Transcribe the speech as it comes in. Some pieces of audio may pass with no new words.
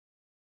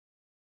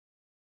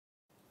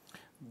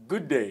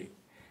Good day.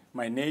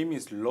 My name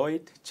is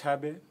Lloyd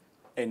Chabe,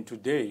 and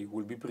today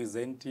we'll be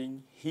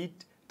presenting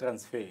heat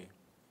transfer.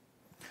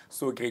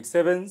 So grade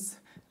 7s,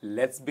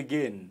 let's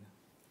begin.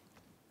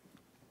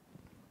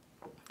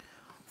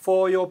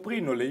 For your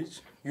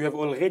pre-knowledge, you have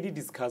already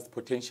discussed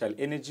potential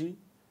energy,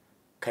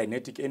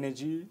 kinetic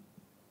energy,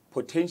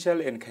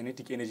 potential and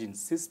kinetic energy in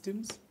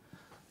systems,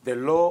 the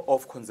law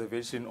of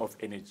conservation of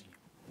energy.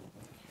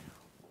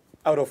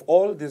 Out of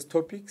all these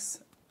topics,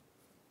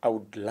 I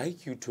would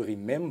like you to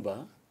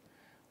remember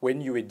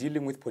when you were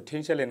dealing with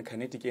potential and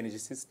kinetic energy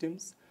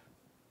systems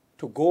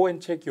to go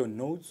and check your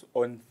notes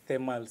on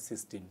thermal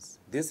systems.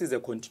 This is a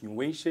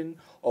continuation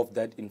of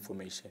that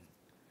information.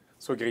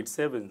 So grade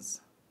 7s,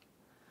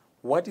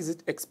 what is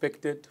it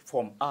expected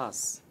from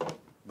us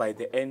by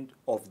the end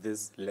of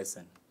this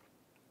lesson?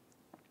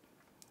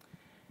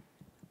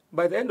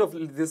 By the end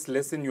of this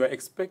lesson, you are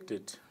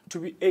expected to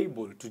be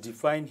able to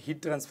define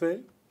heat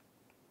transfer,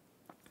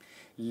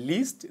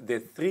 list the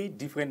 3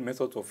 different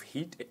methods of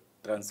heat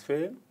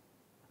transfer,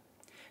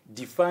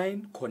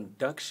 define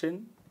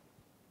conduction,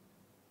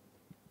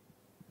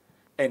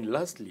 and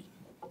lastly,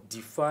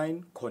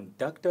 define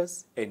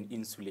conductors and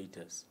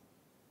insulators.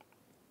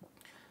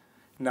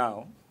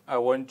 Now, I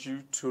want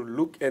you to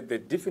look at the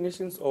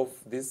definitions of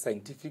this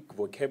scientific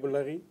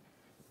vocabulary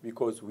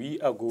because we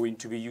are going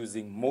to be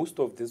using most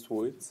of these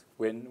words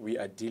when we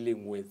are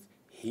dealing with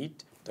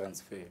heat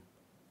transfer.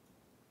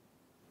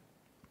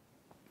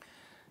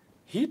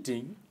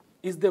 Heating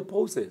is the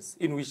process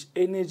in which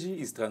energy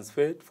is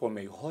transferred from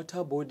a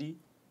hotter body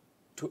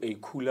to a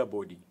cooler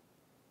body.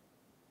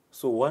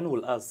 So one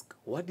will ask,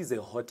 what is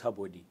a hotter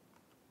body?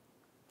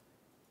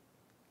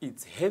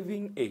 It's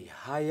having a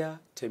higher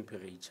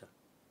temperature.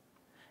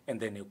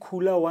 And then a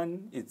cooler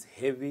one is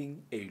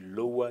having a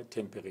lower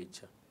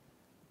temperature.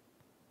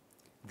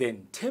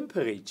 Then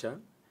temperature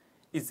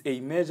is a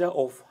measure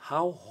of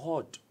how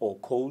hot or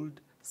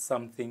cold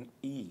something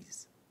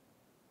is.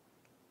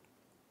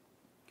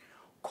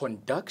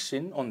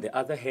 Conduction, on the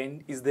other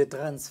hand, is the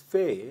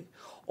transfer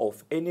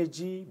of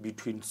energy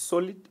between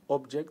solid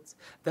objects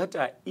that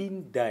are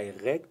in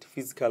direct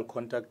physical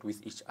contact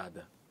with each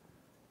other.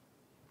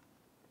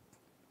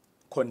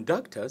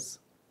 Conductors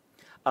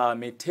are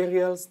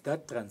materials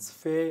that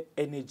transfer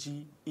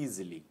energy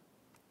easily.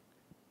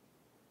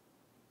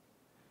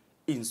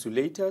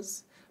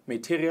 Insulators,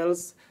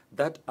 materials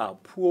that are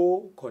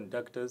poor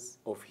conductors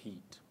of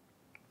heat.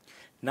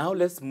 Now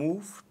let's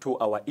move to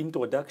our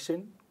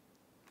introduction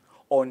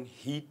on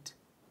heat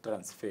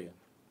transfer.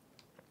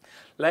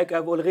 Like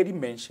I've already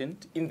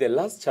mentioned, in the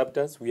last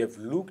chapters, we have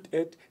looked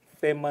at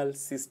thermal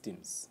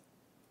systems.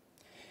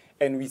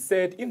 And we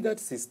said in that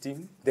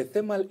system, the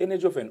thermal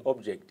energy of an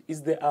object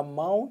is the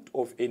amount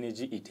of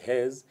energy it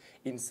has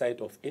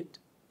inside of it.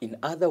 In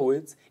other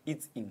words,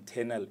 its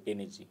internal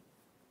energy.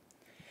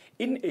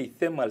 In a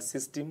thermal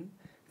system,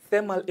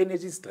 thermal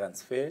energy is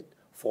transferred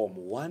from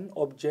one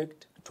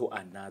object to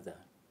another.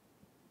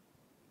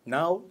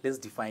 Now, let's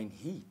define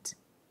heat.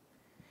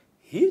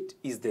 Heat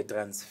is the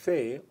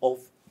transfer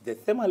of the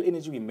thermal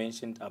energy we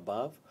mentioned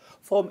above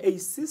from a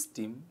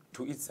system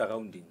to its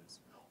surroundings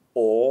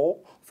or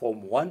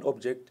from one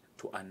object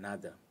to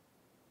another.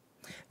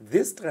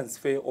 This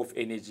transfer of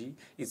energy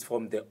is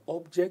from the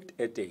object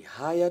at a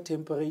higher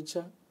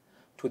temperature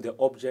to the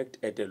object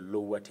at a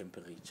lower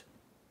temperature.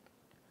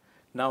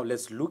 Now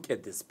let's look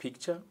at this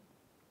picture.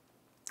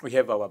 We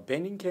have our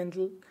burning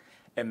candle,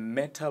 a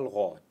metal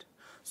rod.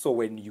 So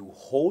when you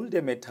hold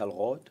a metal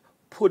rod,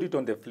 put it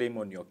on the flame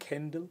on your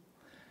candle,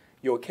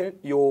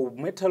 your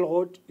metal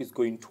rod is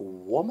going to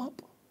warm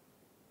up.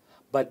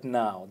 But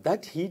now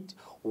that heat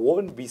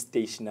won't be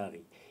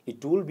stationary.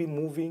 It will be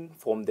moving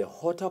from the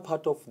hotter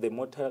part of the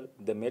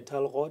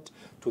metal rod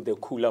to the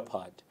cooler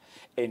part.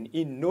 And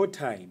in no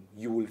time,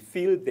 you will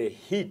feel the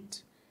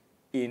heat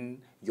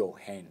in your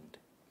hand.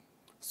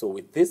 So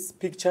with this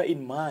picture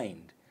in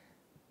mind,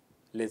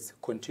 let's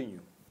continue.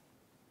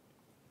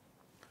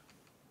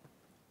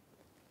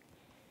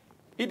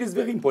 It is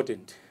very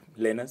important,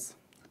 learners,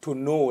 to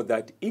know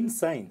that in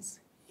science,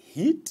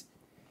 heat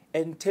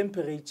and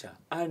temperature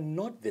are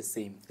not the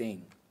same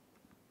thing.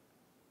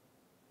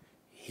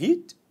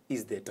 Heat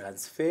is the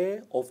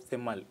transfer of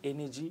thermal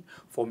energy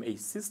from a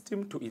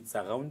system to its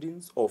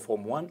surroundings or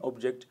from one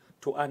object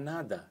to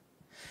another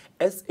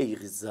as a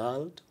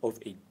result of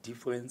a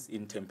difference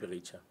in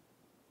temperature.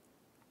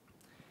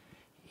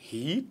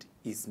 Heat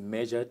is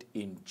measured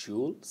in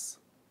joules.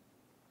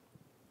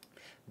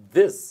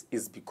 This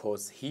is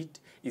because heat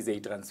is a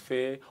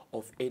transfer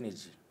of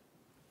energy.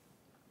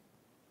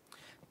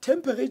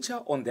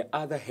 Temperature, on the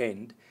other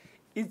hand,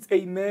 is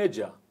a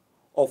measure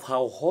of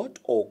how hot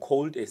or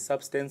cold a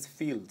substance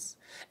feels,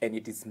 and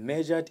it is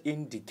measured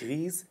in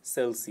degrees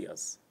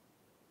Celsius.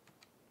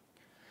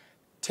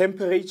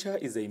 Temperature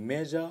is a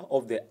measure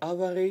of the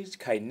average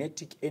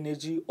kinetic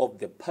energy of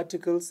the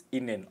particles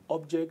in an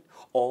object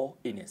or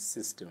in a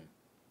system.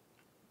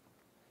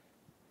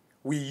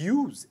 We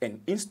use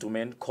an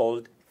instrument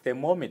called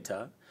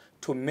thermometer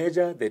to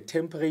measure the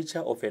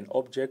temperature of an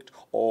object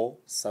or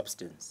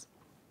substance.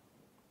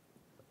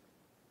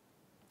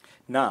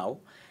 Now,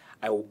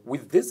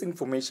 with this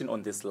information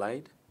on the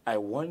slide, I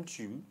want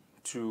you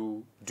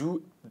to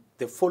do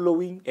the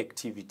following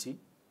activity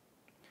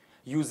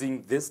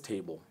using this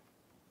table.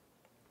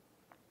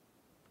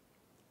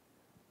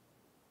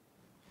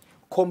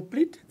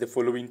 Complete the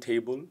following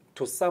table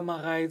to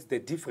summarize the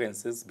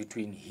differences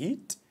between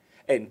heat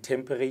and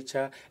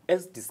temperature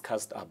as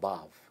discussed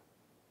above.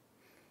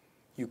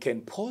 You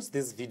can pause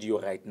this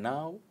video right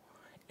now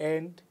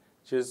and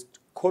just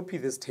copy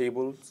these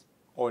tables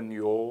on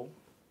your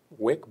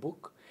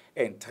workbook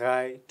and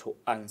try to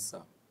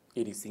answer.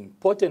 It is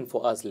important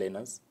for us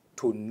learners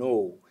to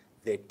know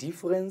the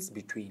difference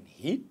between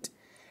heat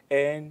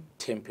and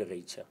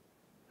temperature.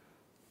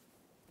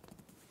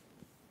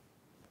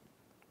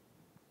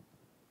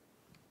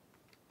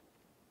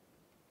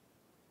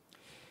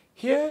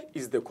 Here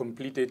is the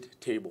completed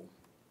table.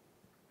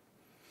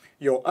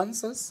 Your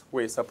answers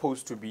were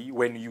supposed to be,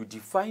 when you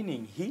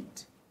defining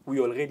heat,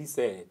 we already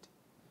said,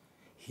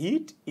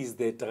 heat is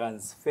the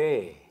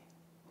transfer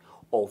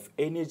of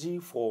energy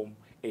from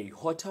a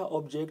hotter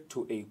object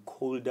to a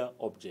colder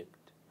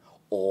object,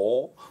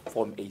 or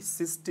from a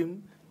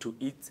system to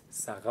its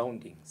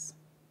surroundings.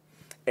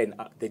 And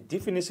the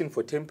definition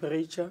for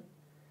temperature,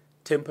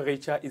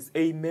 temperature is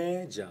a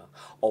measure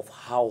of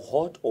how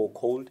hot or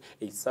cold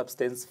a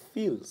substance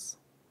feels,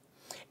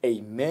 a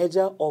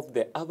measure of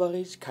the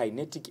average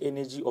kinetic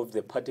energy of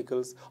the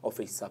particles of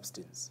a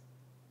substance.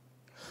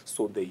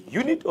 So the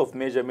unit of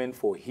measurement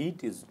for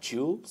heat is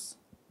joules,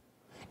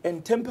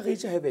 and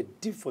temperature have a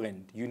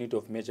different unit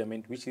of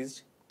measurement, which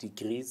is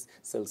degrees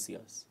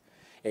Celsius.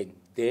 And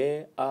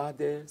there are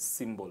the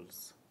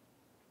symbols.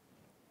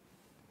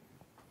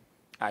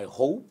 I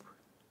hope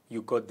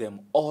you got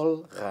them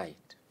all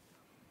right.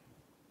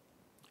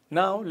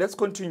 Now, let's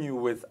continue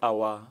with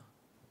our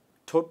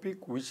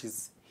topic, which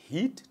is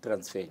heat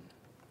transfer.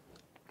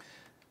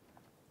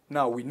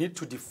 Now, we need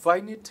to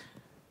define it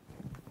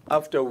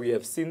after we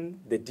have seen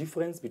the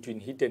difference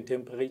between heat and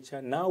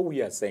temperature. Now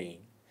we are saying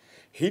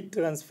heat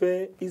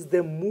transfer is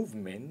the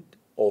movement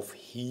of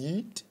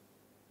heat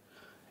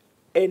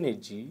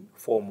energy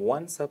from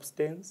one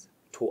substance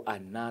to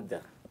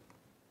another.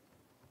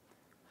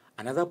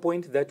 Another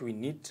point that we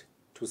need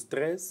to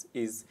stress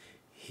is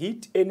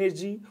heat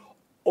energy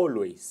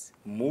always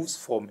moves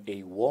from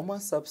a warmer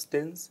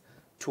substance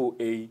to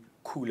a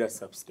cooler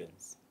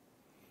substance.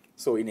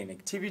 So in an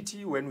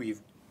activity, when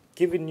we've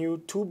given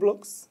you two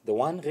blocks, the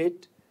one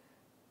red,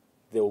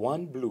 the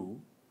one blue,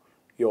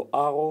 your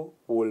arrow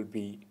will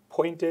be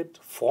pointed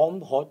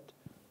from hot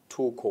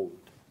to cold.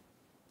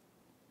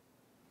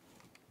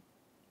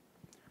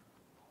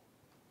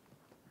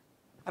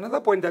 Another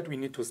point that we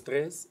need to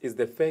stress is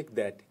the fact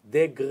that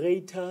the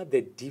greater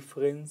the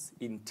difference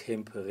in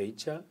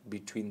temperature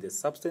between the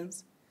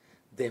substance,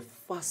 the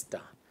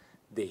faster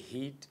the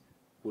heat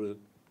will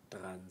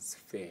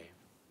transfer.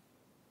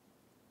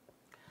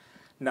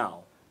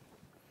 Now,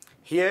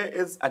 here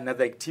is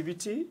another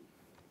activity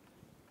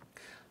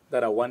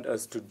that I want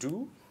us to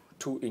do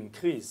to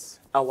increase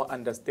our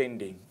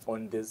understanding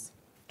on this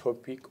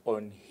topic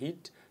on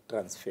heat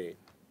transfer.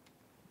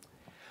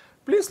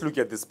 Please look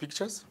at these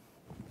pictures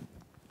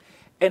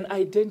and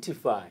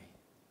identify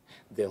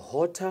the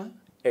hotter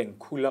and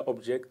cooler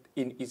object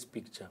in each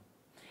picture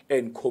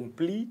and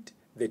complete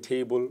the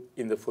table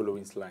in the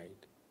following slide.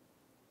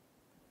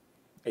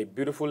 A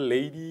beautiful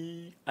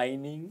lady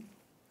ironing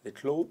the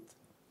clothes,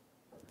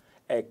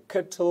 a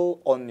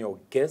kettle on your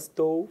gas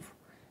stove,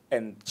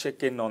 and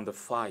chicken on the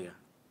fire.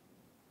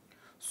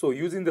 So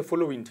using the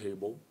following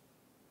table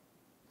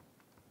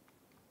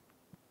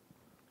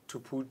to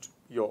put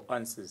your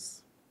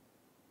answers.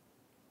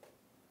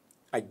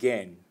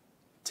 Again,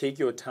 take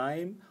your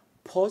time,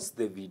 pause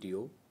the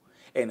video,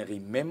 and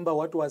remember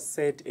what was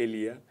said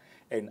earlier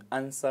and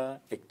answer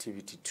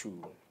activity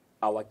 2.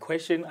 Our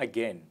question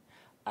again,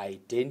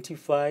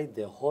 identify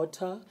the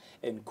hotter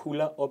and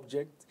cooler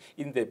objects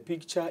in the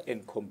picture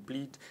and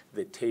complete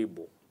the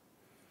table.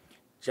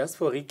 Just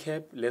for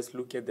recap, let's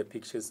look at the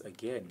pictures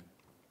again.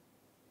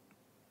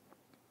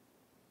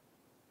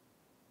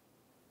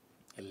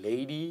 A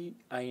lady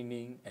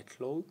ironing a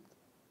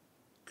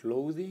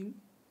clothing,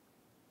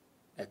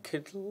 a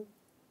kettle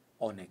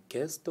on a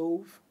gas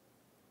stove,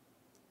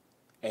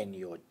 and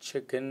your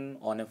chicken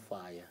on a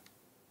fire.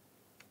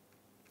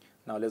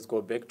 Now let's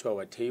go back to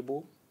our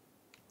table.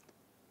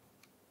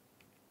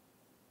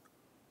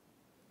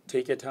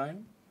 Take your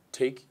time,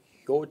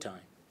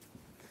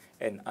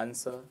 and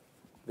answer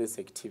this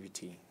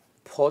activity.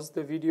 Pause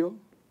the video,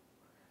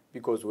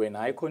 because when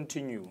I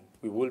continue,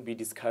 we will be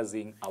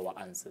discussing our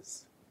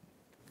answers.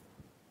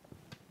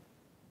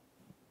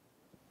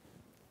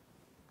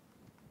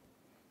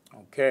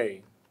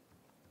 Okay.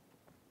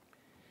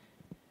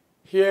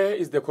 Here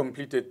is the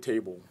completed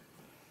table.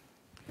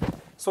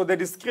 So the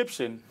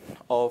description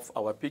of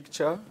our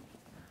picture: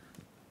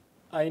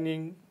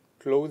 ironing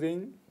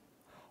clothing,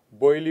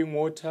 boiling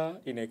water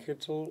in a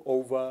kettle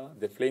over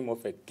the flame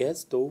of a gas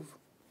stove,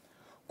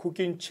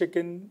 cooking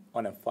chicken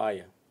on a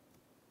fire.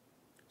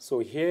 So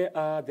here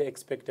are the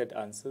expected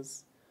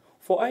answers.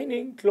 For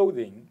ironing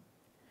clothing,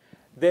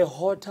 The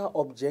hotter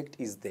object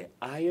is the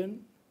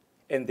iron,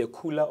 and the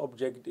cooler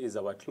object is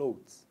our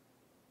clothes.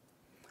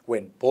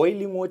 When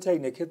boiling water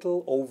in a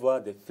kettle over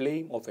the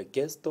flame of a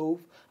gas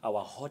stove,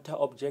 our hotter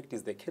object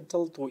is the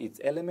kettle through its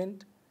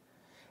element,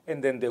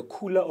 and then the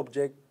cooler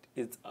object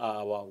is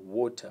our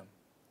water.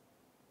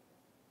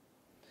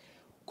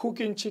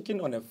 Cooking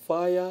chicken on a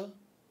fire,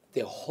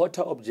 the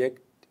hotter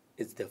object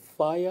is the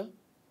fire,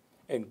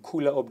 and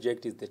cooler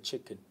object is the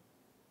chicken.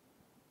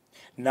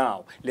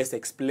 Now, let's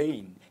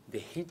explain the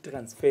heat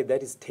transfer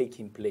that is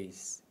taking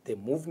place, the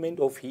movement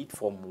of heat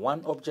from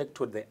one object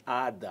to the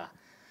other,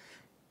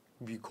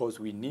 because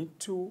we need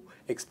to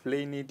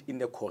explain it in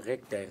the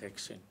correct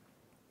direction.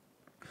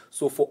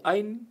 So for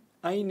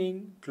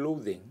ironing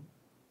clothing,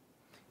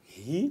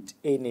 heat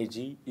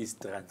energy is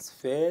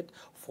transferred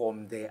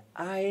from the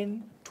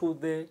iron to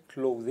the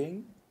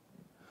clothing.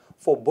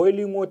 For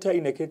boiling water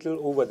in a kettle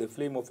over the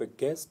flame of a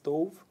gas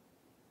stove,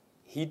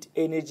 heat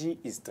energy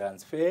is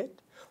transferred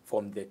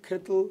from the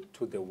kettle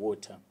to the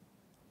water.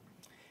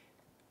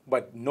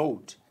 But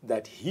note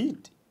that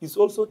heat is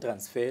also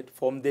transferred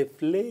from the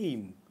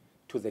flame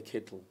to the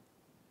kettle.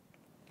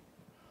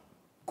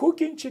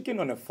 Cooking chicken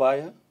on a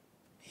fire,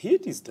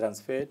 heat is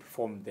transferred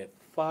from the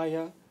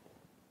fire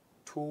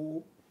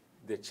to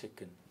the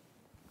chicken.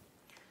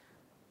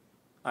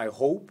 I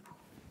hope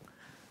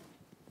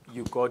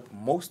you got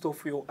most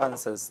of your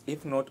answers,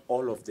 if not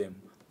all of them,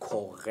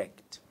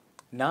 correct.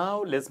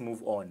 Now let's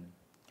move on.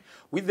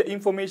 With the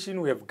information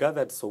we have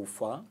gathered so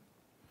far,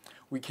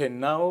 we can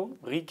now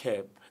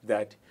recap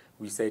that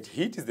we said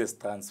heat is the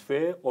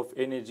transfer of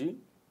energy.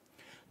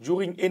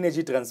 During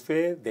energy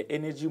transfer, the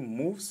energy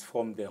moves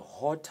from the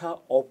hotter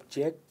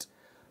object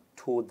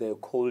to the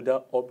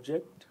colder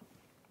object.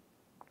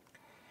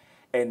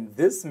 And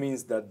this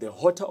means that the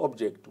hotter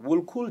object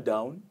will cool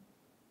down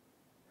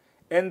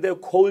and the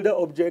colder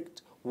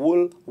object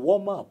will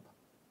warm up.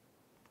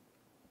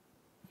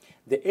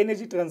 The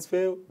energy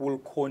transfer will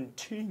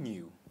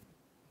continue.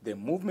 The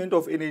movement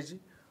of energy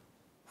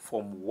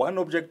from one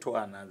object to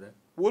another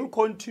will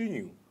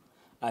continue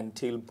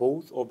until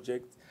both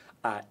objects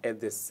are at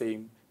the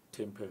same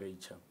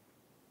temperature.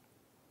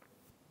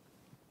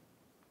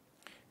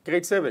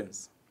 Grade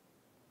 7s,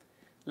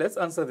 let's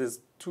answer these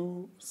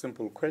two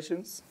simple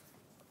questions.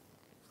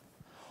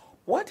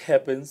 What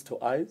happens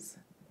to ice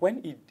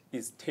when it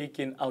is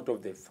taken out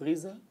of the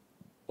freezer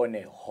on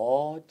a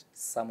hot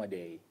summer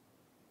day?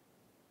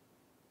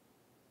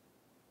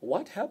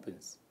 What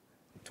happens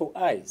to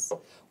ice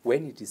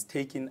when it is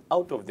taken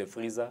out of the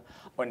freezer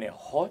on a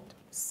hot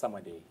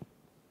summer day?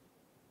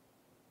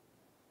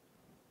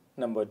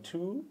 Number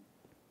 2,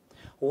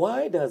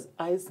 why does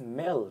ice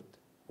melt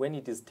when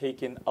it is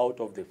taken out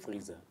of the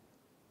freezer?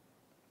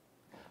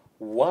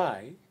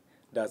 Why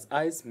does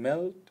ice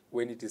melt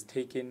when it is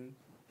taken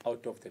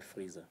out of the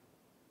freezer?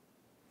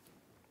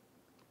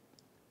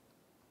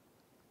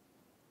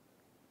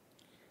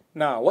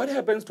 Now, what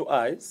happens to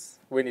ice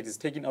when it is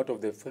taken out of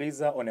the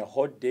freezer on a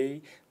hot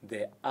day?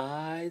 The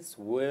ice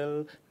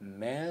will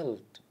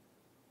melt.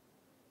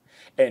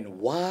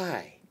 And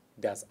why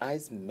does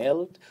ice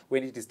melt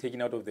when it is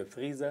taken out of the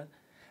freezer?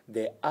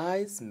 The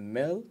ice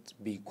melts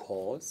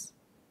because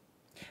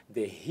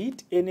the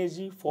heat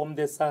energy from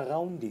the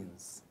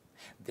surroundings,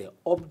 the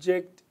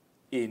object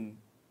in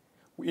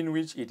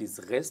which it is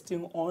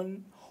resting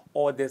on,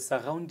 or the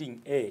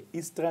surrounding air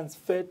is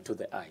transferred to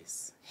the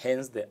ice.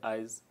 Hence, the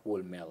ice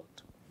will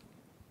melt.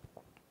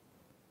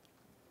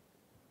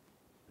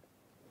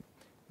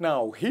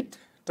 Now, heat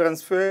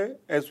transfer,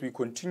 as we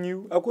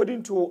continue,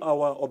 according to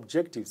our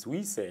objectives,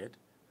 we said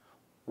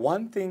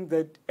one thing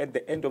that at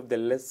the end of the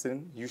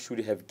lesson you should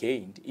have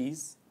gained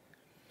is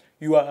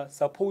you are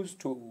supposed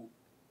to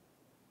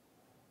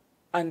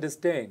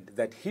understand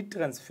that heat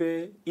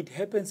transfer, it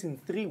happens in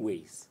 3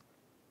 ways.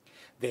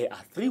 There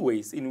are 3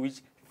 ways in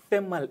which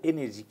thermal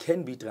energy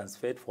can be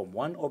transferred from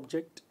one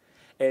object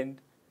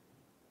and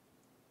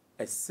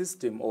a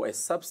system or a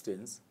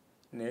substance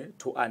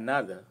to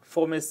another,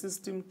 from a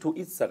system to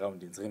its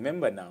surroundings.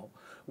 Remember now,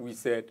 we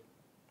said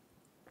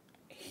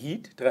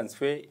heat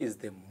transfer is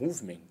the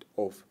movement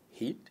of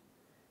heat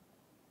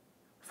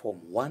from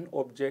one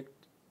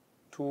object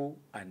to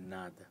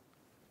another.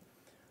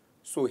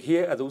 So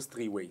here are those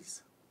 3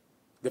 ways.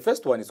 The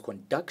first one is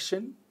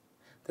conduction,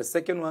 the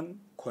second one,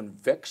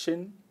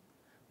 convection,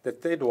 the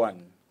third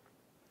one,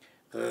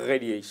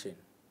 radiation.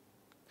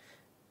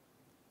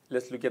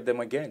 Let's look at them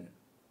again.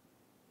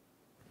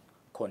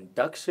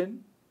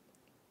 Conduction,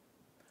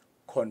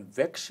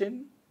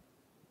 convection,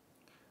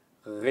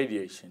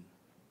 radiation.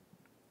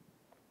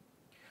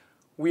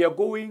 We are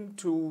going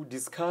to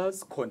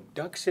discuss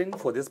conduction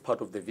for this part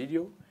of the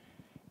video,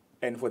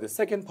 and for the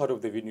second part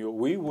of the video,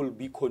 we will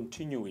be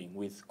continuing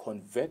with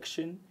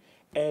convection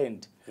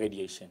and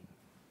radiation.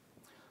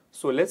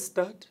 So let's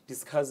start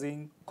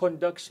discussing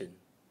conduction.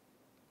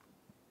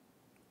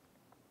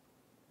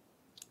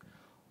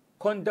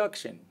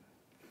 Conduction.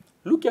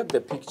 Look at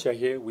the picture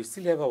here. We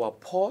still have our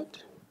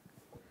pot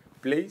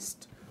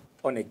placed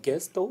on a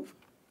gas stove.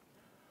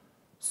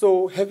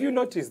 So have you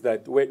noticed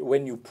that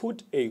when you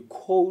put a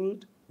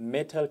cold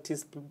metal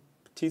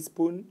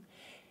teaspoon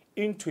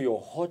into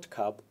your hot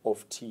cup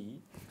of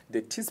tea,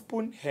 the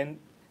teaspoon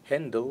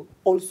handle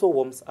also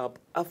warms up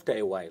after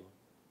a while.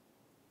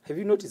 Have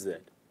you noticed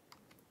that?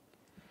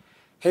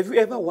 Have you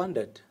ever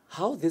wondered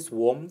how this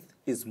warmth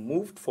is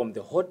moved from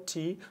the hot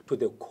tea to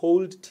the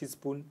cold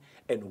teaspoon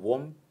and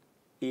warm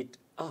it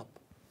up?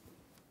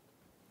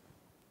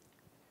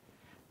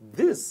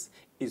 This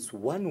is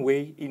one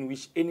way in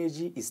which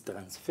energy is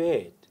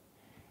transferred,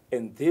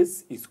 and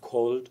this is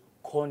called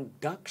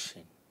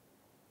conduction.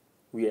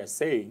 We are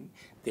saying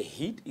the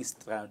heat is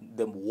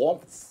the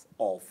warmth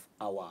of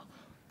our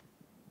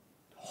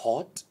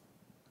hot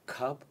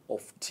cup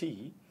of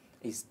tea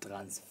is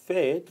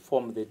transferred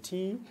from the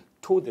tea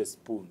to the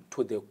spoon,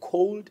 to the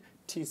cold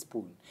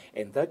teaspoon,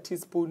 and that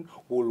teaspoon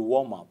will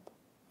warm up.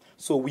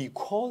 So we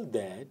call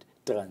that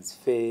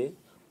transfer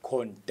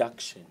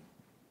conduction.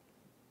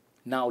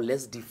 Now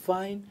let's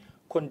define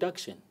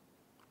conduction.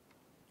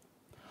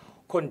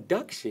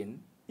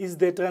 Conduction is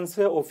the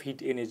transfer of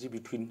heat energy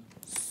between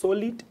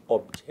solid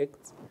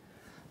objects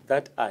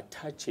that are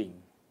touching.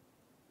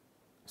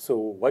 So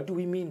what do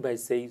we mean by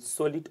saying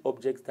solid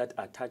objects that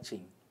are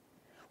touching?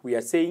 We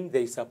are saying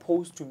they're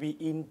supposed to be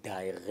in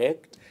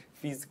direct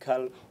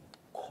physical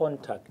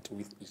contact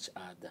with each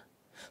other.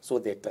 So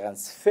the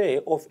transfer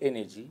of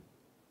energy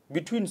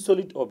between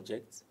solid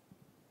objects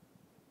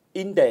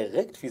in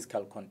direct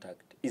physical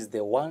contact is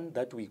the one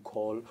that we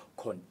call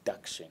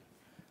conduction.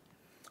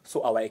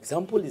 So our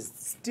example is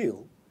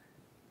still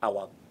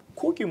our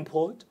cooking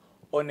pot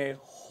on a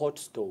hot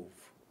stove.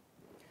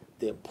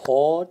 The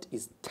pot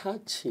is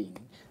touching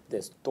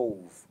the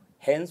stove.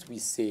 Hence we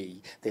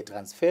say the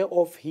transfer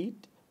of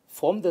heat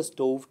from the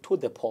stove to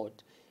the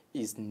pot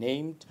is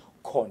named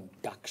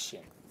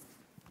conduction.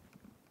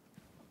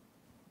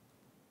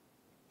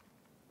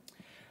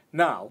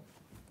 Now,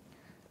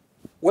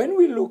 when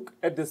we look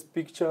at this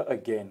picture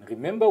again,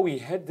 remember we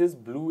had this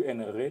blue and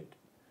red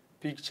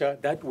picture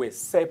that were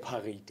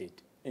separated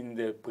in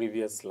the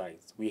previous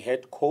slides. We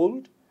had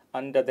cold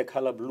under the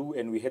color blue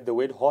and we had the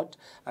word hot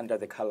under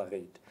the color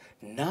red.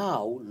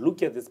 Now,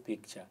 look at this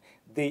picture.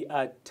 They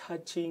are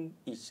touching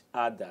each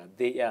other.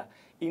 They are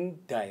in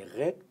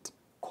direct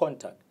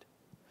contact.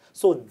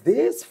 So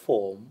this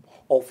form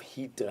of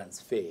heat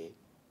transfer,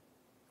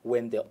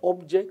 when the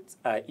objects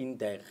are in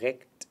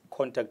direct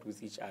contact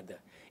with each other,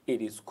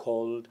 it is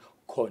called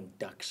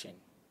conduction.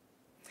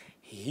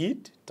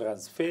 Heat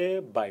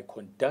transfer by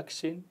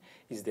conduction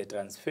is the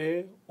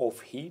transfer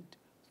of heat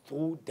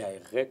through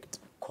direct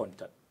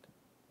contact.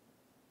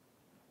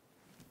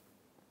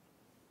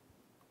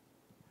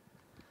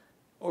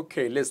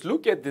 Okay, let's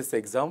look at this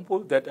example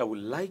that I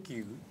would like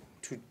you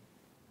to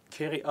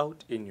carry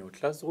out in your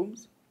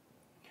classrooms.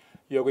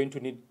 You're going to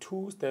need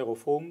 2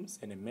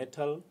 styrofoams and a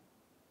metal.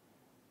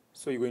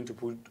 So you're going to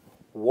put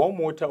warm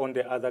water on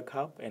the other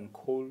cup and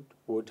cold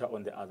water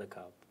on the other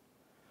cup.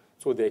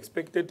 So the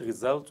expected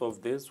result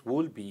of this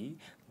will be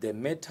the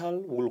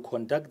metal will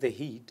conduct the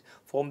heat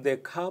from the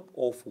cup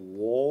of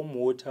warm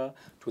water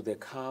to the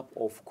cup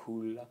of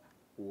cool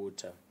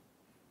water.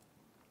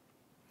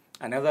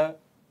 Another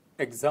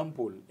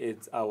example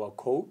is our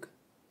Coke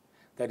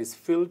that is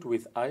filled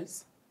with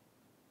ice.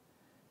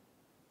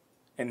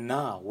 And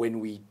now when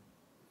we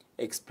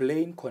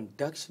explain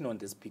conduction on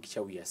this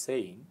picture, we are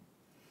saying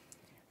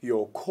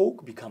your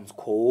Coke becomes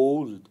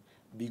cold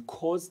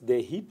because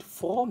the heat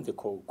from the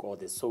Coke or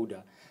the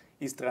soda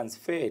is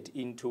transferred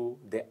into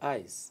the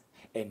ice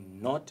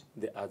and not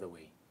the other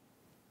way.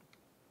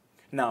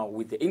 Now,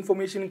 with the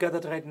information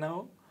gathered right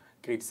now,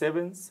 grade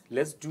 7s,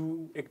 let's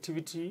do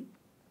activity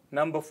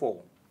number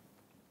 4.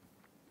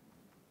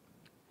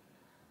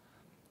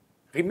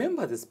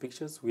 Remember these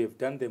pictures, we have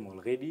done them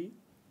already,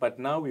 but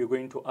now we're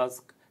going to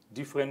ask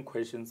different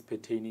questions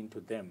pertaining to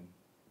them.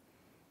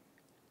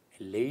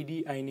 A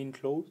lady ironing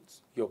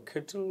clothes, your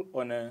kettle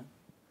on a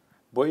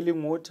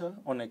boiling water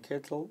on a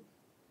kettle,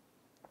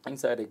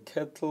 inside a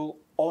kettle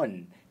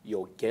on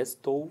your gas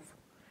stove,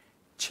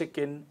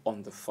 chicken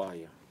on the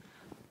fire.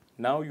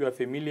 Now you are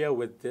familiar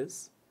with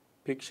these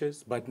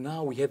pictures, but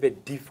now we have a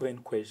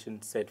different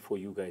question set for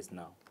you guys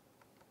now.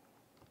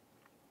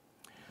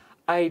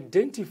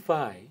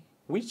 Identify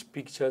which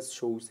pictures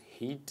shows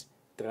heat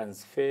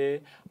transfer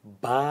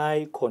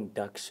by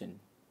conduction.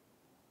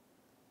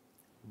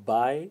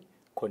 By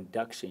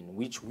conduction,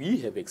 which we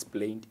have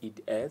explained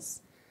it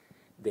as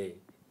the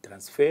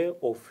transfer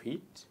of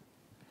heat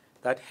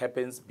that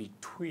happens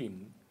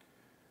between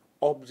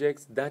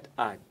objects that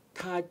are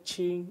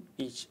touching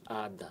each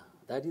other.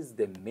 That is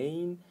the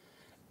main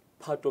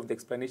part of the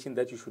explanation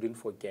that you shouldn't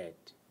forget,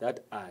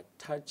 that are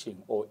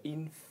touching or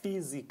in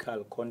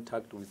physical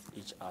contact with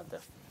each other.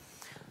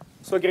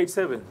 So grade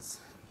 7s,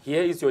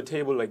 here is your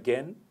table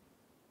again.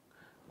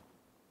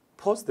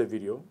 Pause the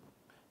video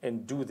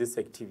and do this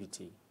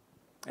activity,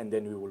 and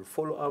then we will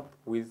follow up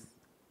with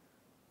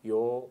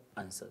your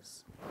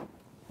answers.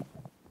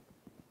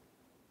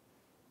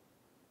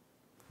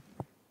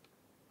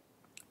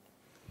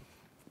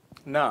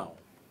 Now,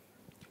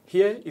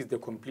 here is the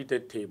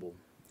completed table.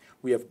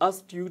 We have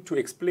asked you to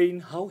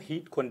explain how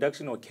heat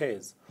conduction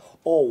occurs,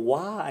 or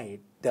why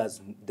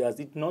does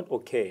it not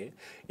occur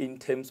in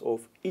terms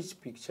of each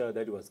picture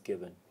that was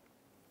given.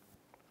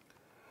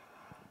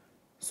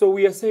 So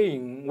we are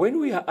saying when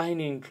we are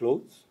ironing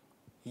clothes,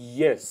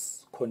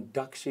 yes,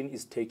 conduction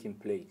is taking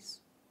place.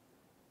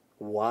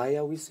 Why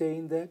are we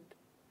saying that?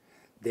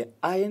 The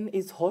iron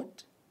is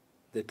hot,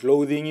 the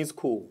clothing is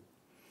cool.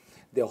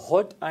 The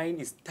hot iron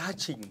is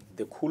touching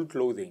the cool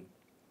clothing.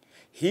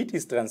 Heat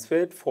is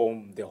transferred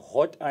from the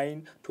hot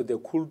iron to the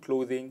cool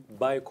clothing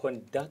by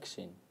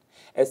conduction.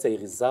 As a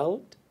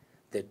result,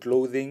 the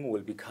clothing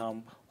will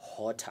become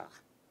hotter.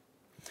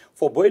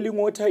 For boiling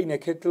water in a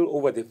kettle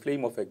over the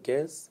flame of a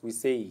gas, we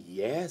say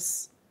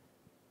yes,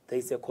 there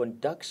is a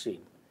conduction.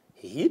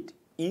 Heat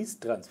is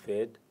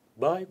transferred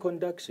by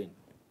conduction.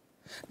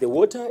 The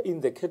water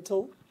in the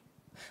kettle,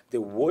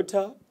 the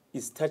water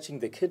is touching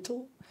the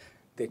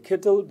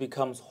kettle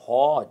becomes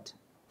hot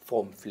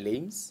from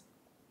flames.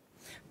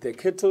 The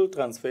kettle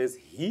transfers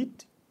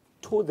heat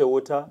to the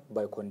water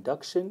by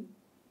conduction.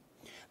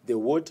 The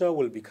water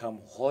will become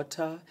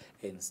hotter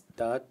and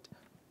start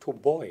to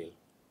boil.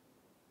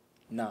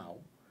 Now,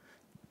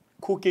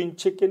 cooking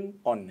chicken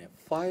on a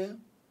fire,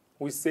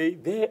 we say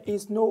there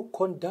is no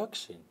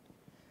conduction.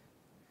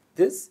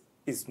 This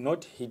is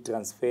not heat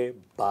transfer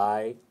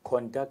by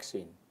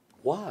conduction.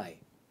 Why?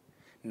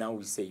 Now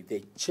we say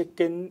the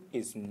chicken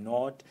is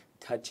not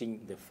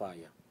touching the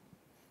fire.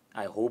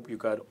 I hope you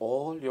got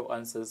all your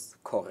answers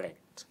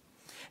correct.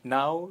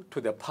 Now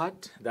to the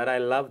part that I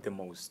love the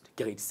most.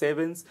 Grade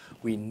 7s,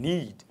 we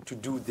need to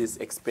do this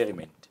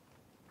experiment.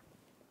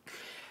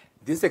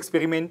 This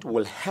experiment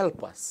will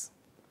help us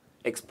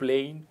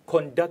explain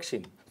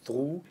conduction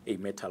through a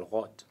metal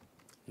rod.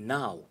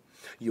 Now,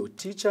 your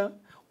teacher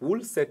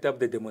will set up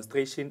the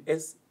demonstration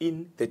as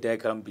in the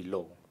diagram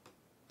below.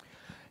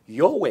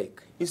 Your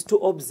work is to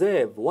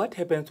observe what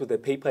happens to the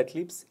paper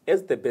clips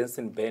as the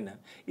Bunsen burner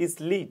is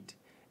lit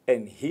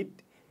and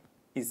heat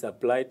is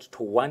applied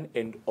to one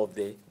end of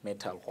the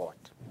metal rod.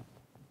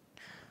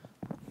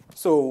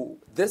 So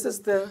this is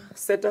the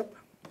setup.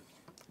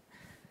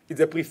 It's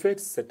a preferred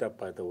setup,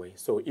 by the way.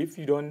 So if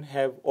you don't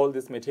have all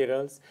these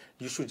materials,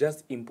 you should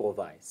just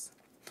improvise.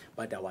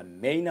 But our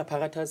main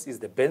apparatus is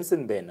the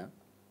Bunsen burner,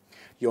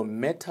 your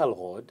metal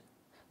rod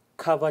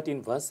covered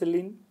in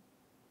Vaseline,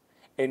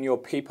 and your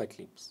paper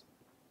clips.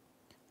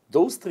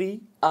 Those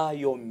three are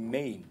your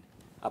main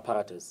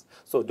apparatus.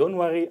 So don't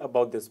worry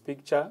about this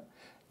picture.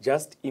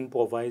 Just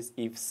improvise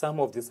if some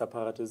of these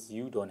apparatus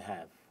you don't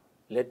have.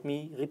 Let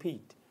me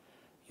repeat.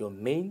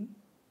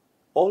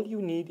 All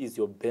you need is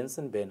your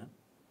Bunsen burner,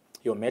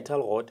 your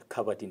metal rod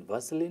covered in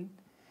Vaseline,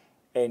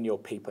 and your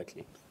paper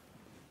clips.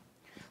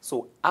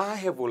 So I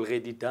have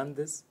already done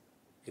this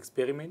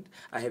experiment.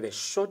 I have a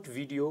short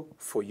video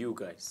for you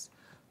guys.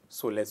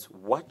 So let's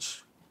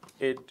watch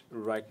it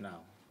right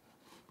now.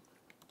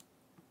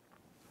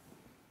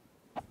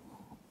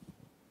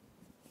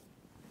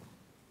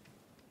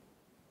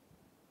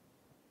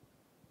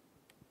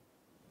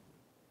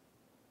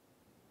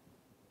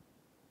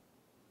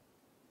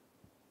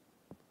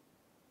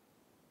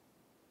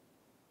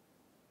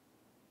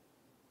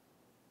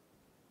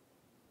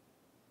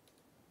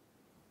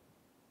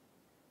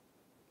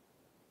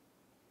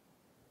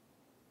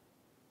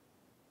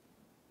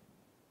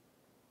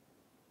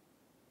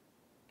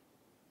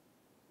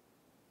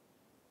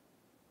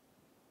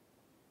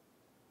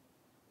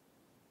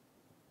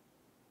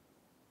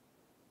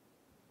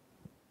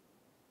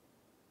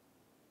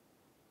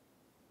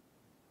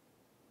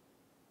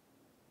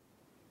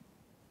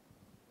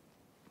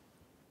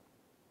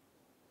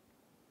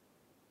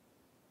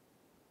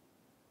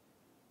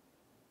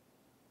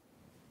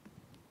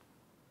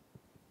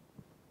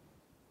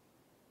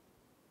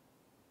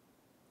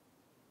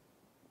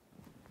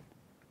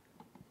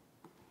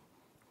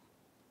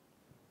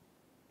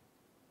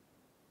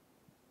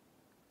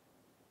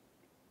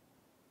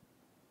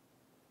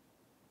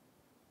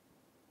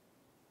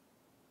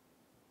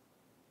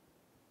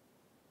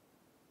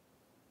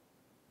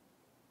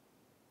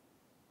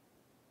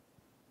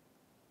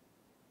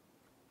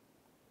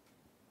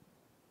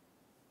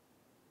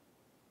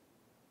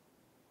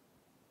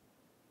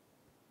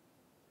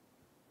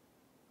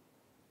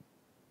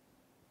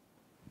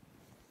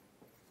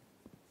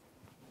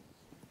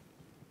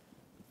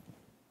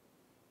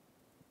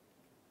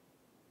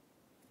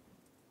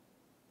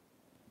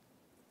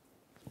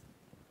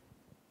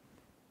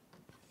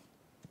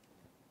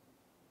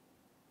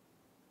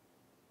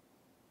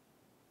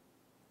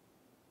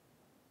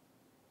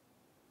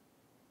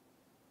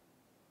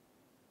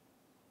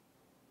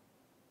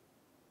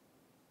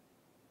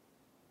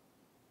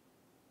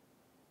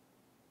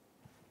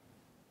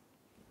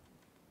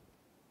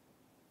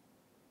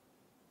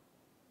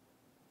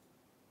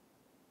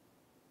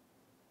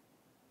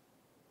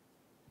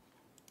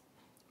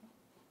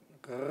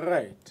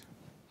 Right.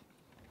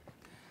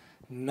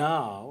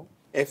 Now,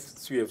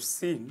 as you have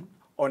seen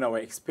on our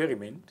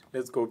experiment,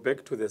 let's go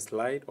back to the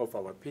slide of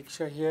our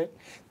picture here.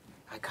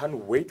 I can't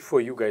wait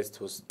for you guys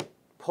to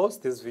pause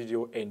this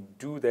video and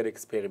do that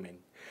experiment.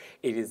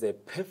 It is a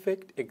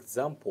perfect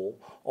example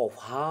of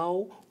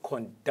how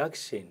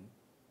conduction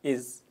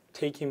is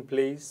taking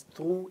place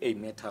through a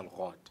metal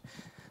rod.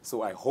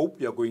 So I hope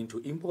you're going to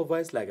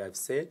improvise like I've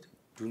said.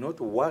 Do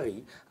not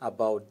worry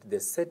about the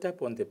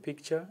setup on the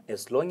picture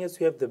as long as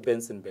you have the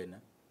Bunsen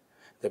burner,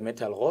 the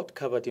metal rod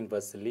covered in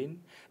Vaseline,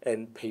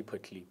 and paper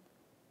clip.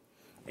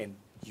 And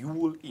you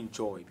will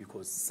enjoy,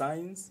 because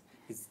science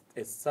is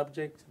a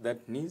subject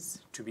that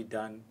needs to be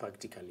done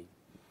practically.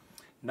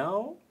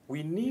 Now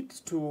we need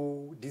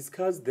to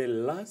discuss the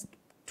last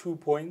 2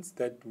 points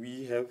that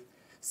we have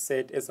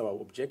set as our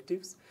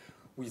objectives.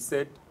 We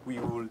said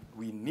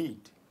we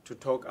need to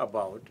talk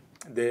about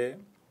the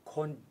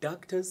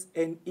conductors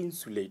and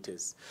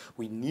insulators.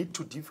 We need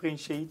to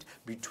differentiate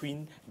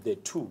between the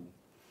two.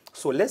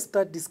 So let's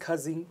start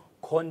discussing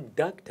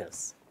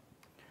conductors.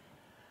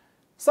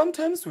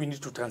 Sometimes we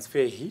need to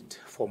transfer heat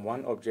from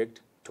one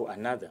object to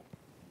another.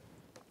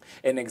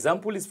 An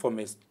example is from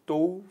a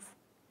stove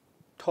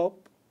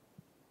top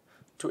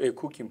to a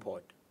cooking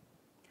pot.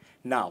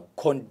 Now,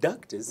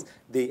 conductors,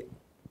 they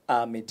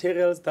are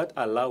materials that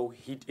allow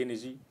heat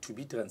energy to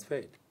be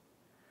transferred.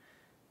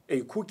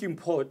 A cooking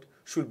pot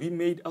should be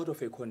made out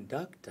of a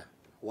conductor.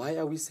 Why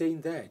are we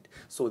saying that?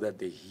 So that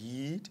the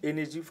heat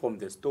energy from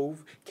the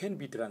stove can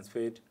be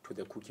transferred to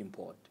the cooking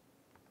pot.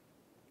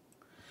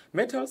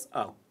 Metals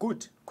are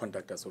good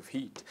conductors of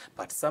heat,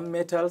 but some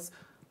metals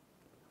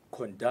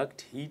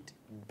conduct heat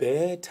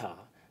better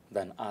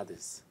than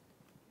others.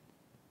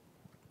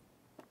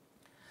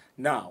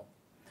 Now,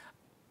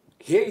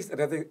 here is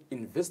another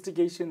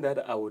investigation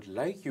that I would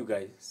like you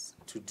guys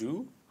to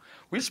do.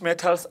 Which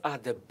metals are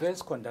the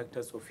best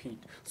conductors of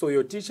heat? So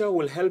your teacher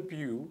will help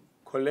you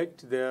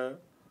collect the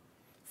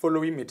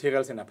following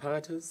materials and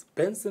apparatus.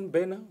 Bunsen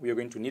burner, we are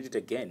going to need it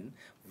again.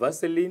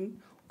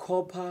 Vaseline,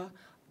 copper,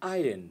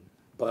 iron,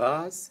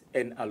 brass,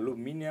 and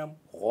aluminum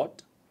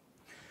rod.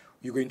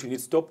 You're going to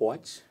need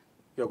stopwatch.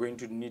 You're going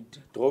to need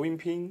drawing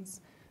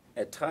pins,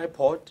 a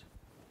tripod,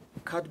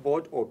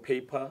 cardboard or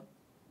paper,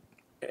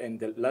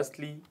 and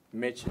lastly,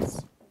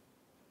 matches.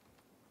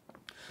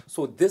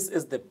 So this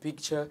is the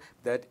picture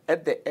that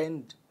at the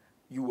end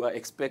you are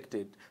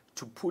expected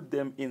to put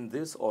them in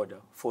this order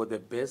for the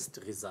best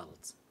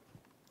results.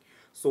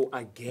 So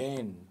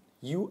again,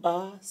 you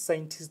are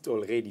scientists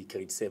already,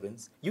 grade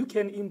 7s. You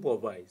can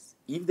improvise.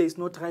 If there is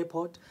no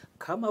tripod,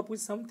 come up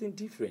with something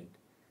different.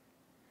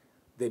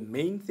 The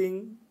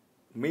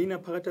main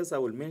apparatus I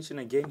will mention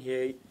again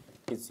here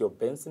is your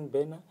Bunsen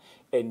burner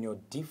and your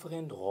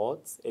different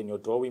rods and your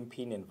drawing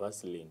pin and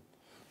Vaseline.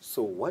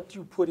 So what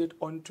you put it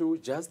onto,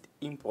 just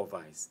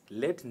improvise.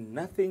 Let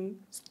nothing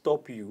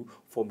stop you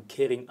from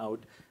carrying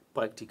out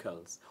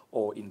practicals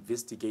or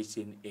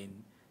investigation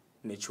in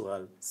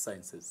natural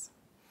sciences.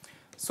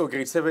 So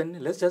grade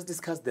 7, let's just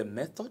discuss the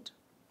method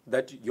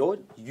that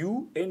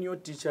you and your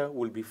teacher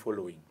will be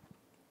following.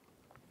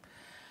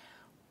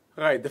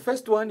 Right, the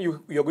first one,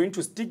 you're going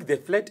to stick the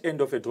flat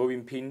end of a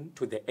drawing pin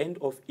to the end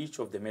of each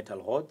of the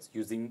metal rods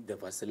using the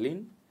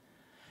Vaseline.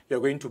 You're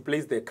going to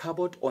place the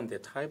cardboard on the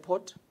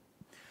tripod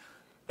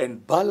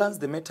and balance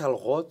the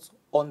metal rods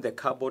on the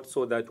cardboard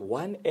so that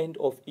one end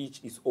of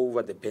each is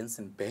over the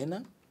Bunsen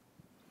burner.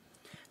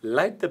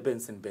 Light the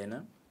Bunsen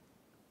burner,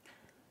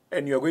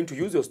 and you're going to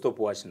use your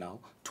stopwatch now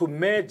to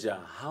measure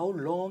how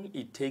long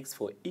it takes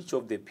for each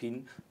of the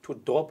pin to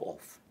drop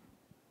off.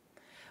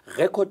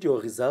 Record your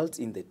results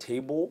in the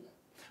table.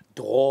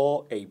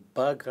 Draw a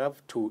bar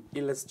graph to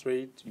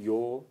illustrate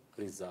your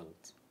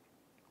results.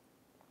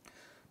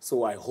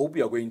 So I hope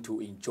you are going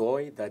to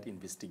enjoy that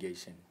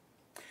investigation.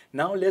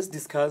 Now let's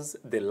discuss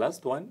the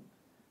last one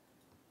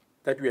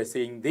that we are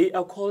saying. They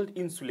are called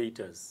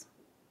insulators.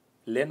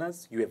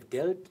 Learners, you have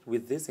dealt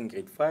with this in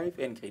grade 5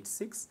 and grade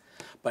 6,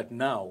 but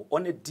now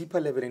on a deeper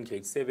level in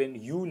grade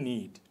 7, you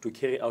need to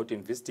carry out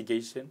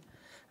investigation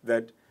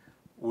that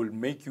will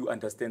make you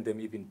understand them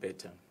even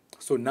better.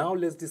 So now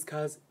let's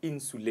discuss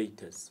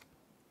insulators.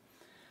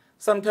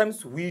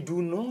 Sometimes we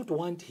do not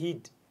want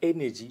heat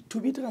energy to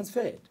be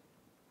transferred.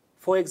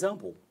 For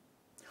example,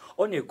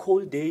 on a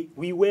cold day,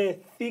 we wear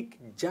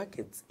thick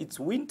jackets. It's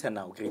winter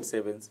now, grade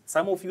 7s.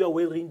 Some of you are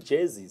wearing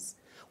jerseys.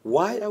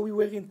 Why are we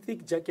wearing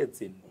thick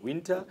jackets in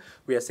winter?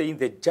 We are saying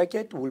the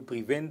jacket will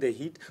prevent the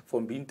heat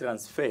from being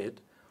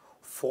transferred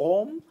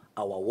from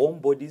our warm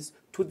bodies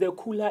to the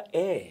cooler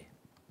air.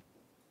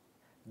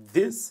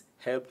 This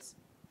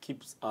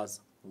keeps us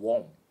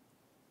warm.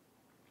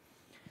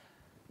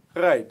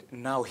 Right,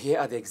 now here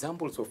are the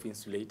examples of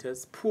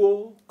insulators.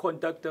 Poor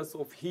conductors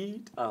of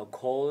heat are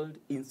called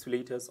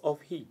insulators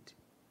of heat.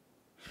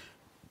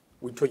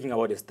 We're talking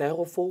about a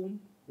styrofoam,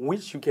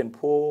 which you can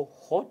pour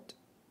hot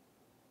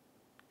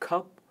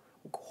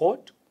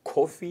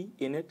coffee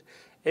in it,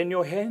 and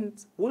your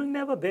hands will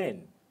never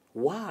burn.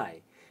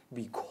 Why?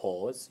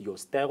 Because your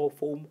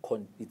styrofoam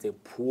is a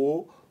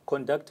poor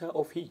conductor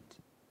of heat.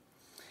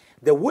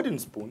 The wooden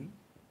spoon,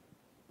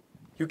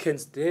 you can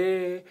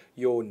stir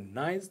your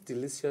nice,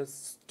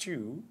 delicious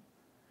stew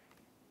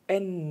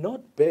and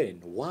not burn.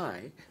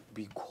 Why?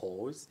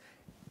 Because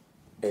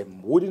a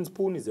wooden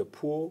spoon is a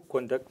poor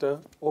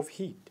conductor of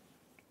heat.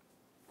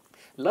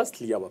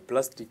 Lastly, our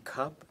plastic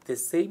cup, the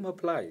same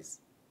applies.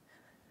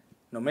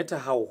 No matter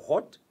how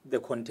hot the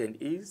content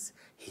is,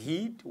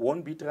 heat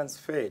won't be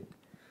transferred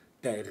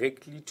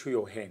directly to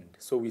your hand.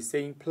 So we're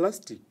saying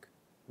plastic,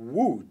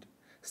 wood,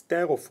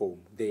 styrofoam,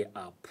 they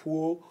are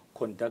poor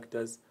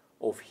conductors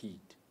of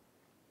heat.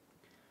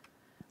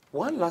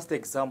 One last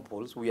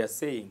example, we are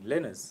saying,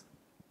 learners,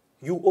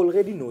 you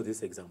already know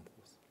these examples.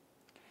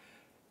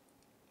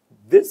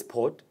 This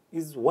pot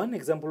is one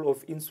example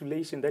of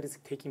insulation that is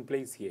taking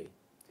place here.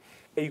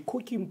 A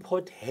cooking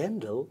pot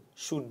handle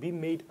should be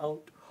made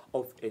out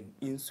of an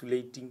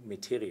insulating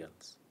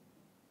materials.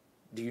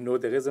 Do you know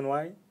the reason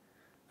why?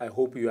 I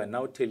hope you are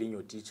now telling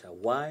your teacher,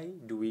 why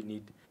do we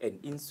need an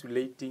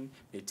insulating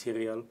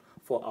material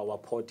for our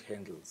pot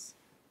handles?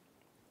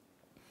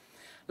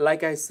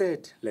 Like I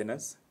said,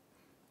 learners,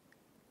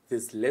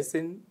 this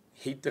lesson,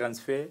 heat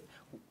transfer,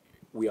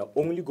 we are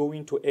only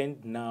going to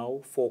end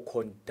now for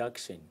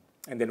conduction.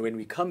 And then when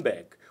we come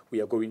back,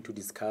 we are going to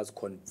discuss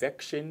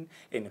convection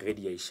and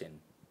radiation.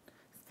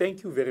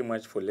 Thank you very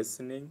much for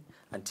listening.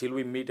 Until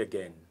we meet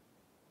again.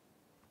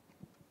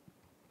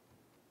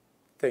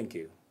 Thank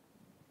you.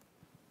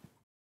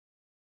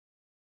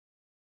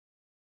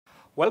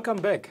 Welcome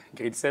back,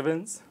 grade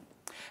 7s.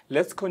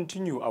 Let's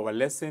continue our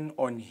lesson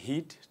on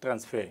heat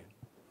transfer.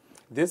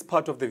 This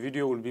part of the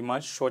video will be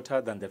much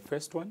shorter than the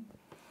first one,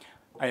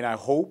 and I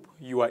hope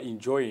you are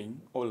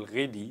enjoying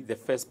already the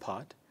first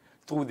part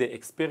through the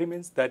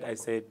experiments that I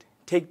said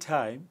take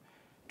time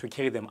to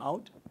carry them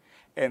out,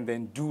 and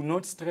then do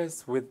not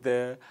stress with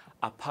the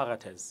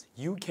apparatus.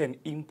 You can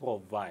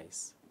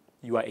improvise.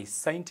 You are a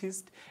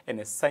scientist, and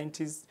a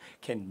scientist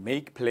can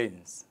make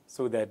plans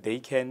so that they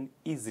can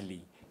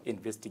easily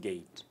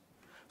investigate.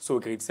 So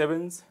grade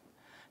 7s,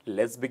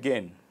 let's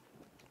begin.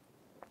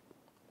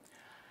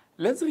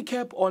 Let's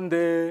recap on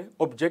the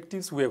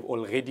objectives we have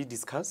already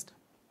discussed.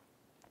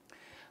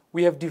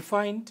 We have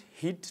defined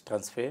heat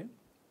transfer.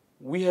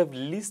 We have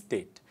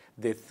listed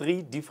the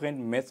 3 different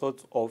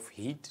methods of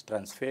heat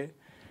transfer.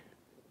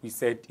 We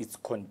said it's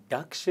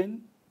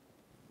conduction,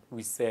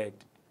 we said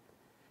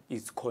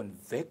it's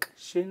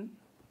convection,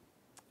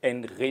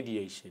 and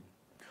radiation.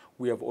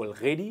 We have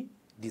already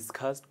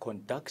discussed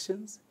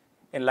conductions,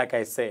 and like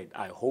I said,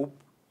 I hope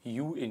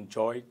you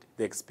enjoyed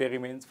the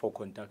experiments for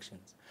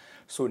conductions.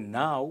 So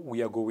now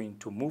we are going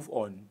to move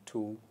on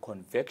to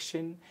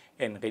convection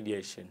and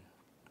radiation.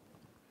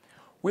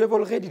 We have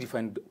already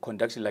defined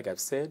conduction, like I've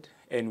said,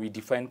 and we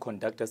defined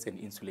conductors and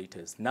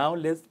insulators. Now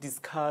let's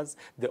discuss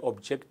the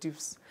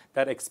objectives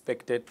that are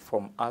expected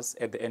from us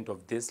at the end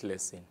of this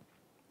lesson.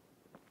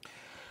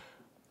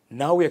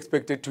 Now we're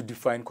expected to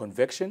define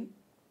convection,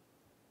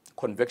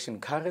 convection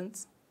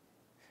currents,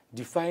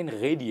 define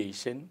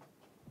radiation.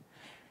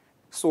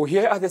 So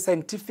here are the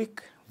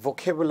scientific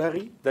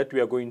vocabulary that we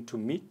are going to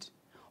meet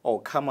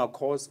or come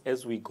across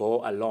as we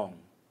go along.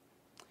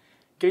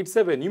 Grade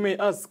 7, you may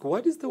ask,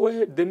 what is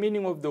the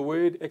meaning of the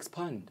word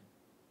expand?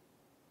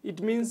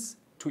 It means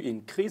to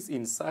increase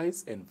in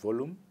size and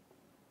volume.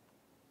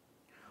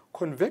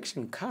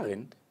 Convection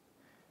current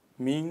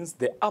means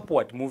the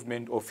upward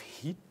movement of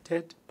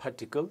heated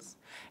particles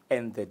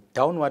and the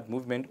downward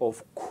movement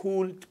of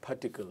cooled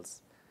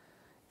particles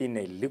in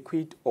a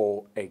liquid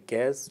or a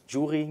gas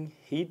during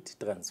heat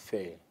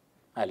transfer.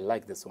 I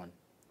like this one.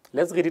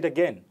 Let's read it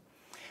again.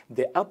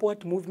 The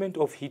upward movement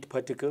of heat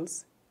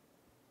particles,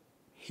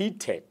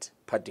 heated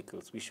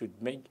particles, we should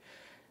make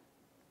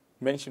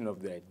mention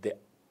of that. The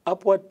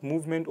upward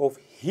movement of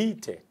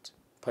heated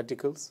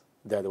particles,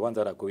 they are the ones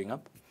that are going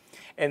up,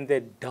 and the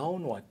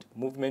downward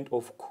movement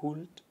of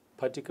cooled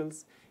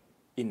particles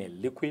in a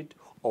liquid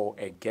or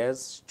a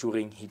gas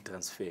during heat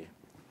transfer.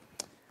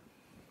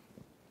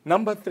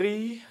 Number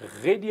 3,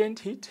 radiant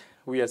heat.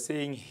 We are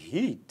saying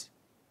heat,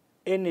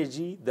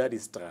 energy that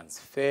is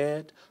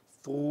transferred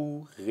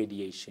through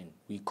radiation.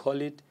 We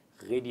call it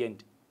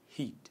radiant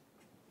heat.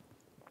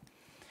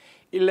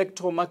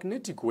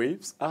 Electromagnetic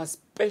waves are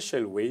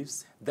special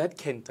waves that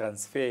can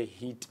transfer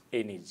heat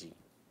energy.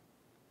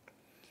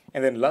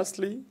 And then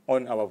lastly,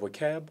 on our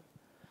vocab,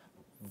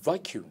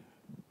 vacuum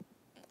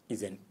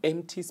is an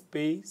empty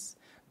space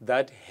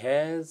that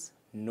has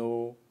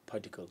no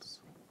particles.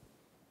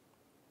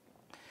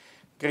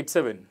 Grade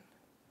 7,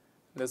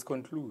 let's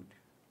conclude.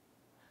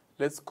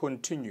 Let's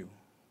continue.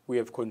 We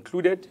have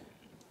concluded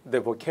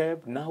the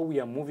vocab. Now we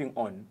are moving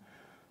on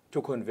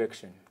to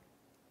convection.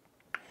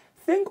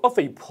 Think of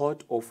a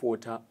pot of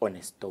water on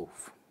a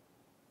stove.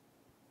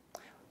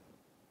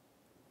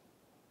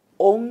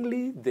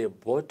 Only the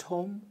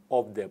bottom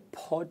of the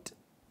pot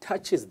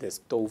touches the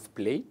stove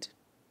plate,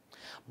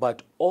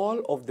 but all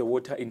of the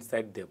water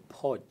inside the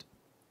pot,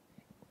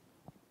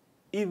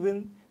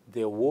 even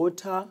the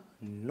water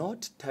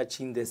not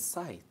touching the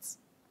sides,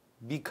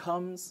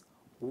 becomes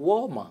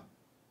warmer.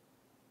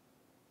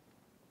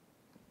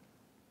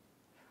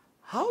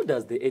 How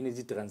does the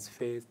energy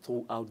transfer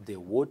throughout the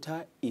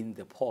water in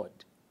the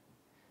pot?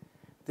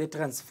 The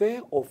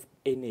transfer of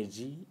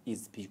energy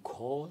is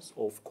because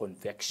of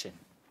convection.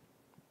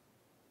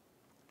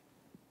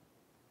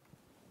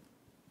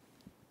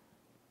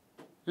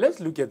 Let's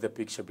look at the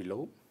picture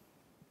below.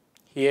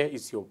 Here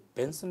is your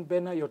Bunsen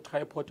burner, your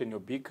tripod, and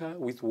your beaker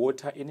with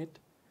water in it.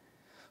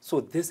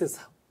 So this is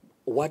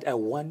what I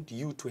want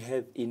you to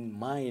have in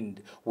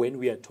mind when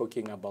we are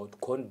talking about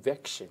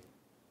convection.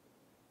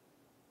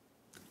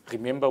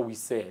 Remember we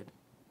said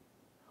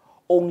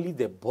only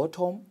the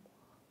bottom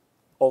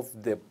of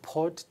the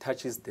pot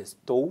touches the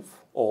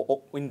stove,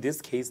 or in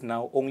this case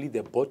now, only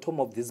the bottom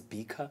of this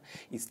beaker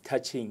is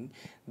touching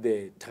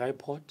the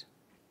tripod.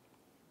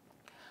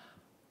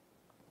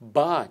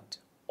 But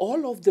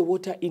all of the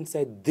water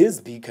inside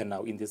this beaker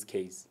now, in this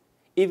case,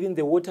 even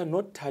the water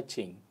not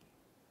touching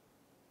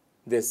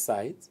the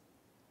sides,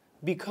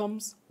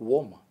 becomes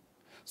warmer.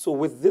 So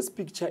with this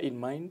picture in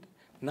mind,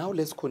 now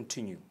let's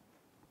continue.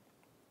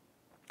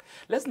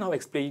 Let's now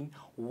explain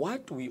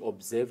what we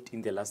observed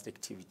in the last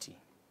activity.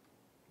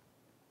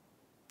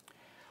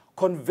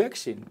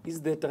 Convection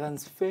is the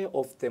transfer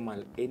of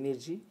thermal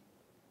energy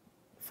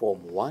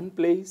from one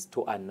place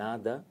to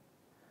another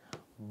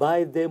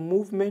by the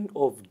movement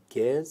of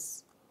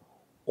gas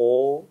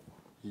or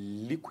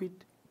liquid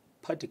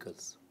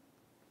particles.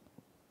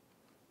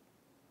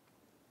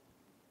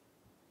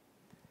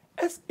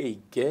 As a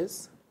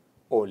gas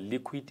or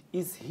liquid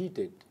is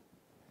heated,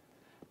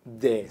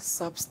 the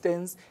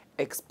substance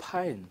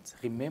expands.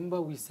 Remember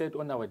we said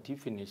on our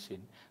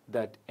definition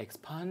that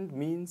expand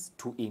means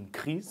to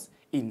increase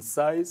in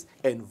size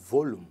and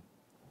volume.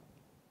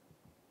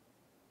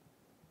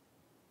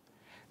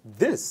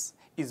 This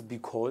is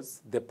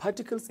because the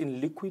particles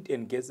in liquid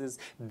and gases,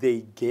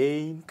 they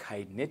gain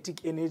kinetic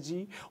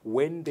energy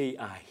when they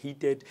are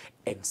heated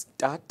and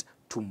start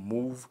to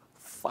move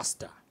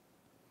faster.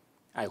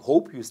 I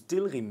hope you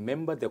still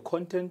remember the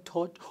content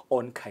taught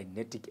on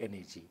kinetic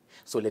energy.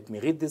 So let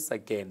me read this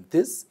again.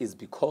 This is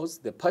because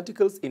the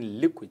particles in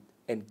liquid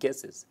and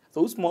gases,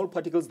 those small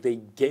particles, they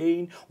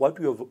gain what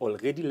we have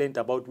already learned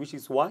about, which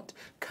is what?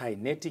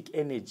 Kinetic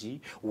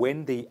energy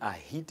when they are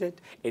heated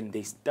and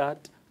they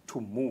start to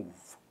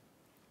move.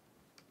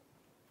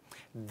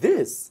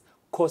 This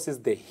causes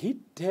the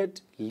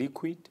heated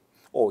liquid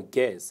or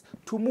gas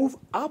to move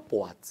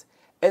upwards,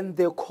 and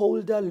the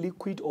colder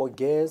liquid or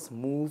gas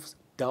moves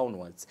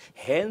downwards.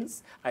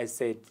 Hence, I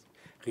said,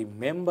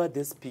 remember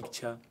this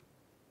picture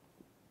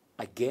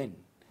again.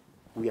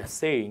 We are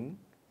saying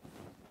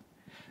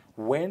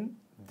when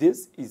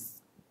this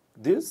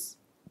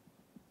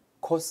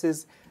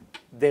causes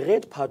the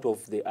red part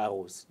of the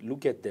arrows,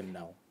 look at them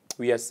now.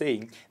 We are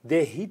saying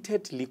the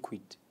heated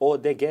liquid or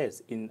the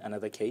gas in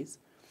another case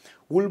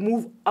will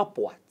move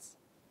upwards,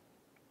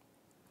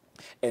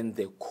 and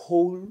the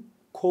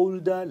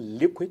colder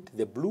liquid,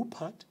 the blue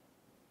part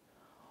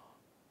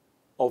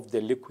of the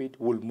liquid,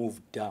 will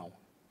move down.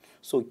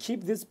 So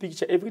keep this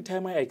picture. Every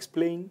time I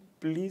explain,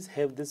 please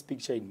have this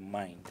picture in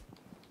mind.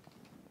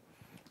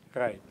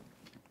 Right.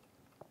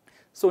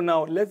 So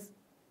now let's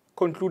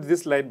conclude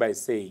this slide by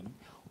saying,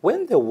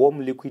 when the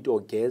warm liquid or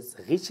gas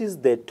reaches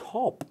the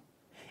top,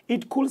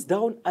 it cools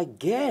down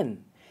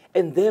again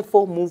and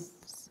therefore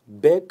moves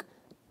back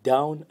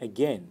down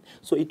again.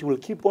 So it will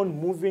keep on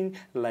moving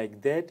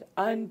like that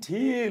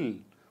until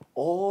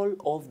all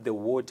of the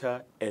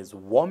water is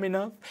warm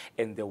enough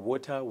and the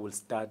water will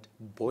start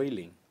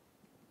boiling.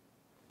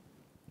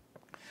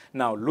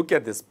 Now look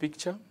at this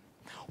picture.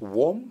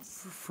 Warm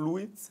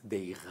fluids,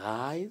 they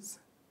rise,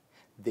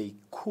 they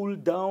cool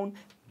down,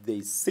 they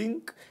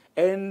sink,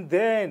 and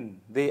then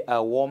they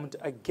are warmed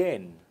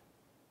again.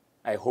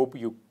 I hope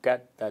you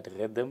got that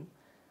rhythm.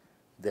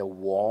 The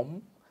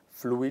warm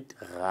fluid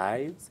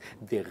rise,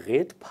 the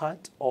red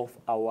part of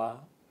our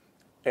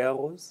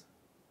arrows,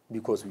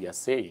 because we are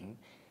saying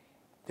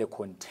the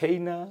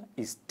container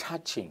is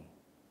touching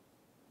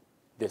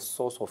the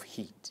source of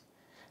heat.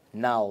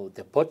 Now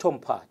the bottom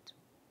part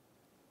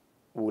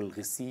will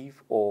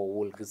receive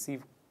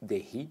the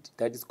heat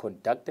that is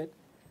conducted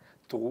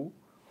through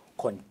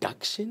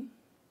conduction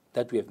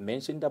that we have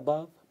mentioned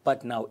above.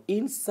 But now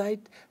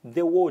inside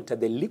the water,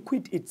 the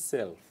liquid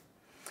itself,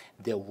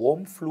 the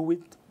warm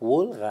fluid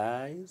will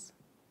rise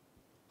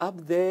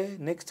up there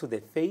next to the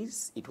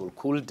face. It will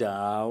cool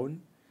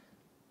down,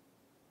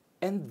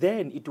 and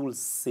then it will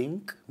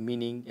sink,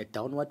 meaning a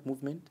downward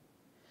movement,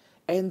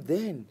 and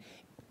then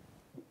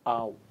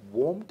are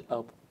warmed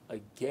up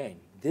again.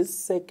 This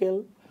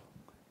cycle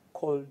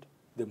called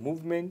the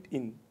movement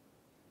in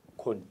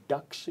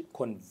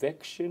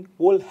convection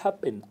will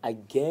happen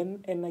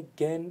again and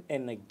again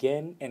and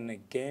again and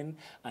again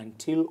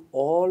until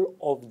all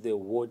of the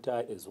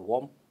water is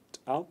warmed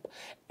up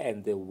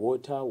and the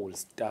water will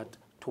start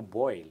to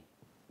boil.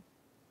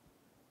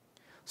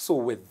 So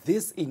with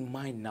this in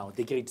mind now,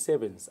 the grade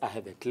 7s, I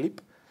have a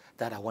clip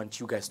that I want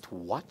you guys to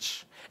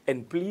watch,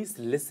 and please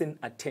listen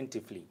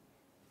attentively.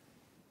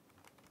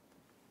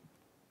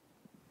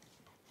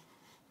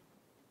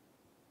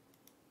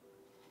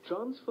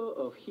 Transfer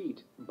of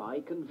heat by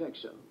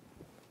convection.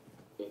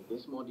 In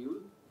this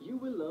module, you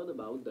will learn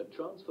about the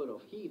transfer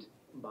of heat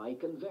by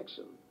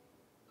convection.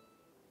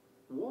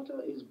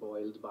 Water is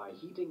boiled by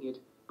heating it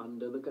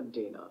under the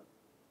container.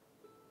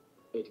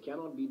 It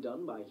cannot be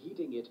done by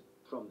heating it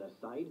from the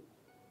side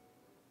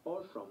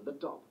or from the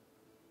top.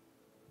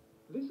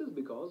 This is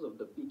because of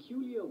the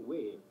peculiar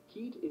way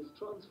heat is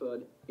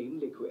transferred in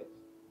liquids.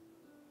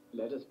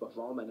 Let us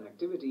perform an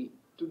activity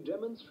to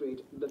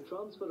demonstrate the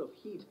transfer of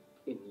heat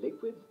in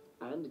liquids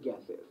and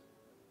gases.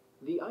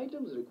 The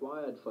items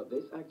required for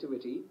this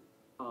activity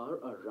are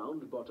a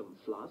round bottom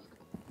flask,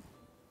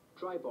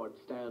 tripod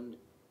stand,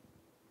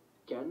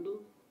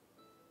 candle,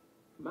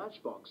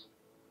 matchbox,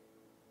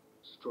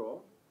 straw,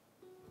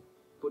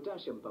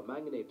 potassium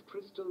permanganate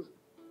crystals,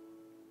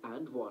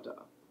 and water.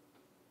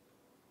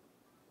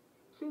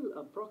 Fill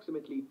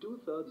approximately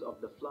 2/3 of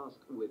the flask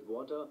with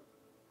water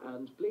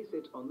and place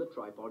it on the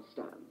tripod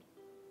stand.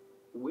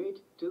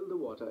 Wait till the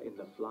water in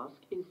the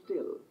flask is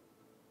still.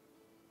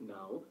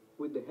 Now,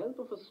 with the help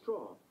of a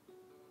straw,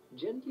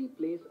 gently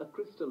place a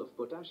crystal of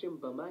potassium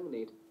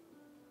permanganate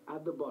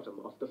at the bottom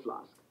of the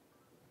flask.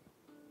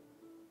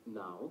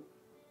 Now,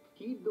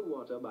 heat the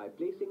water by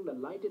placing the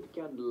lighted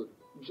candle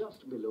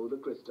just below the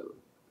crystal.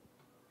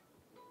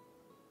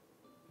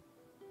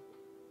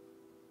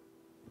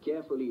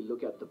 Carefully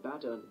look at the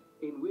pattern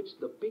in which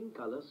the pink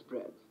color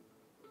spreads.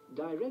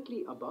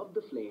 Directly above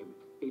the flame,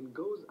 it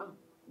goes up,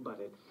 but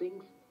it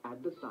sinks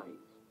at the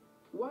sides.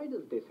 Why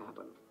does this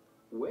happen?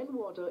 When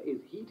water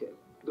is heated,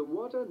 the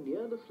water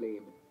near the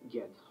flame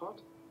gets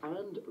hot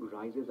and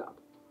rises up.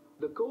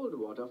 The cold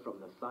water from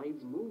the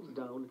sides moves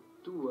down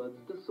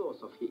towards the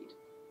source of heat.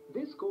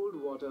 This cold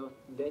water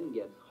then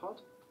gets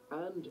hot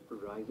and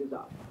rises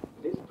up.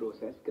 This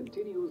process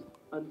continues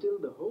until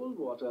the whole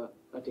water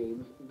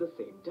attains the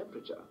same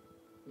temperature.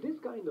 This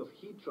kind of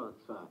heat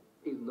transfer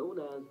is known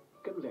as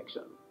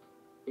convection.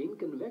 In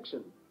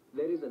convection,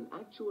 there is an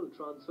actual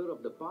transfer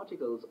of the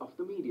particles of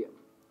the medium.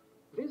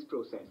 This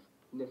process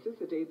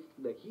necessitates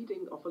the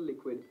heating of a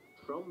liquid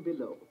from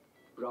below,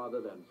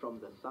 rather than from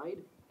the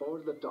side or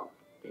the top,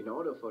 in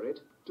order for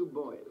it to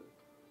boil.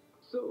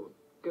 So,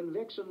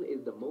 convection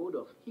is the mode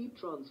of heat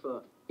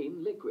transfer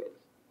in liquids.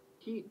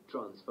 Heat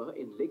transfer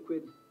in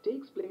liquids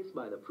takes place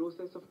by the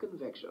process of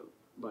convection.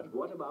 But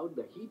what about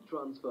the heat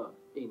transfer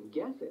in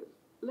gases?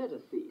 Let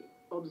us see.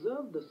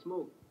 Observe the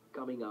smoke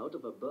coming out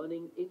of a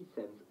burning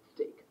incense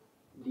stick.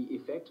 The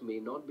effect may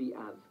not be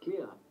as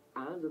clear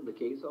as in the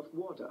case of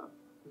water.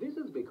 This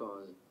is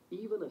because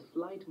even a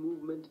slight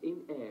movement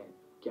in air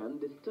can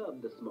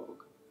disturb the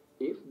smoke.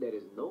 If there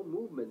is no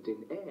movement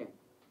in air,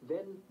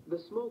 then the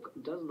smoke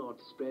does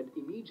not spread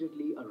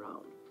immediately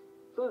around.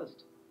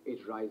 First,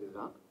 it rises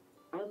up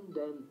and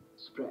then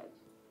spreads.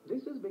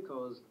 This is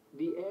because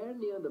the air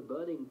near the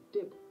burning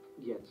tip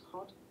gets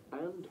hot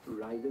and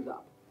rises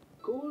up.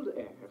 Cold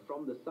air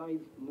from the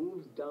sides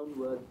moves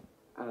downwards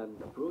and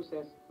the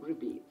process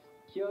repeats.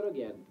 Here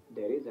again,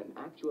 there is an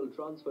actual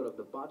transfer of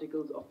the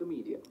particles of the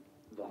medium.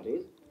 That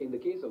is, in the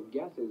case of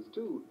gases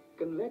too,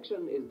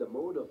 convection is the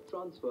mode of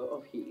transfer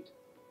of heat.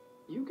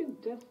 You can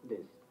test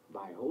this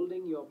by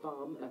holding your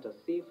palm at a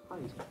safe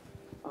height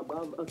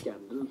above a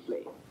candle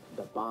flame.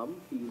 The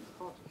palm feels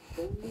hot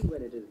only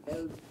when it is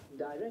held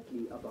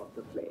directly above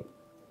the flame.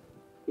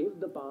 If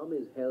the palm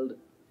is held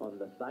on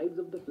the sides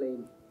of the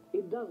flame,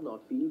 it does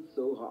not feel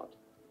so hot.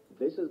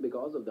 This is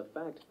because of the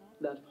fact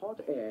that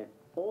hot air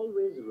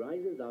always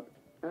rises up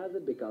as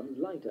it becomes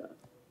lighter.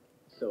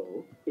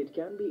 So, it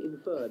can be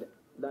inferred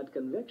that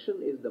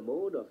convection is the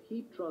mode of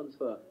heat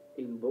transfer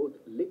in both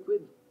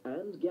liquids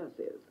and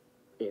gases.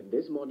 In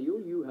this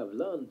module, you have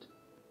learnt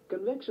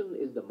convection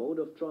is the mode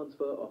of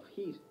transfer of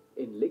heat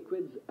in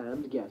liquids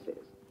and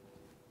gases.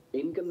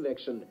 In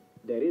convection,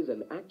 there is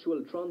an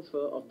actual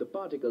transfer of the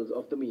particles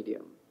of the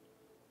medium.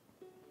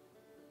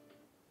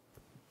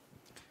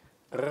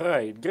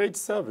 Right, grade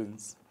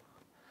 7s.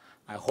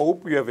 I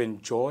hope you have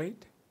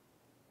enjoyed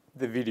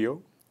the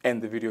video,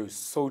 and the video is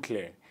so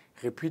clear.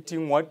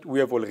 Repeating what we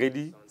have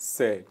already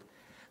said.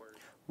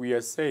 We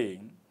are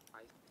saying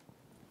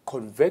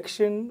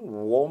convection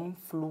warm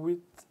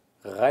fluid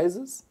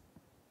rises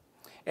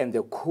and they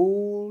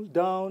cool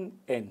down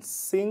and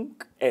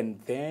sink and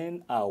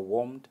then are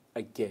warmed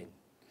again.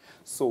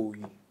 So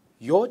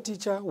your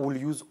teacher will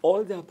use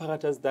all the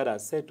apparatus that are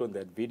set on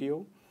that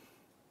video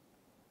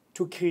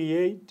to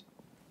create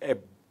a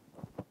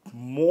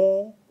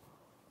more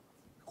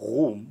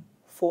room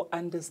for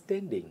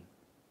understanding.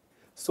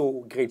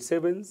 So grade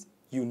 7s,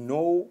 you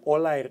know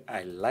all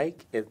I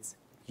like is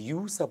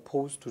you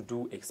supposed to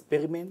do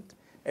experiment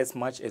as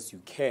much as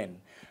you can.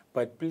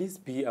 But please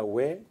be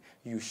aware,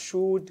 you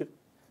should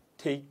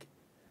take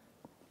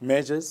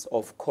measures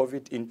of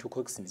COVID into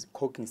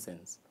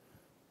cognizance.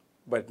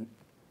 But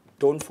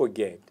don't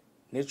forget,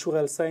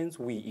 natural science,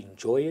 we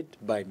enjoy it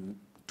by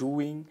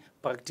doing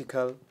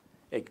practical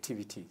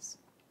activities.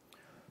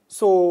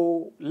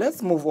 So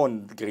let's move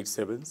on, grade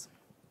 7s.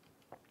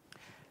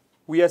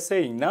 We are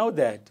saying now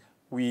that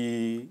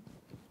we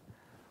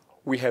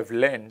have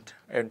learned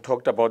and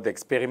talked about the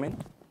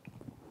experiment,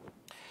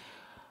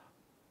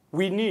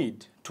 we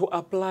need to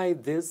apply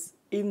this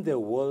in the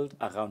world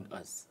around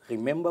us.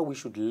 Remember, we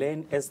should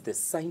learn as the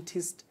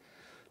scientist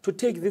to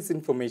take this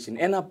information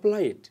and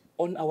apply it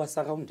on our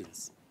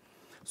surroundings.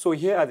 So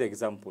here are the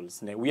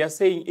examples. Now, we are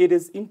saying it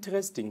is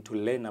interesting to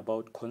learn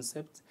about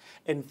concepts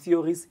and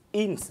theories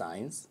in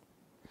science,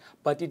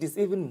 but it is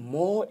even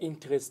more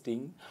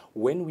interesting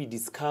when we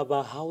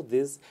discover how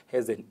this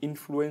has an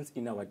influence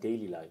in our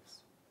daily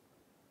lives.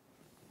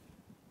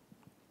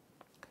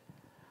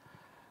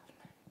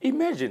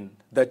 Imagine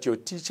that your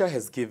teacher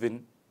has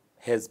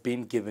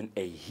been given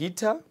a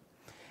heater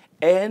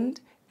and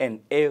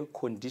an air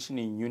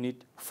conditioning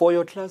unit for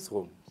your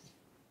classroom.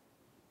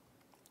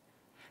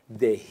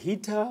 The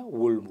heater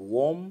will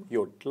warm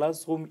your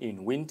classroom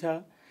in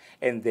winter,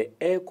 and the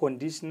air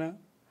conditioner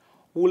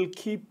will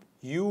keep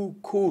you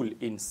cool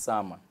in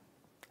summer.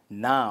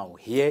 Now,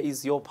 here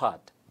is your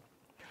part.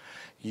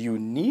 You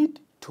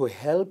need to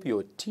help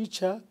your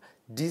teacher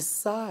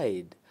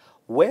decide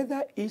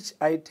whether each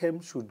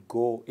item should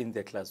go in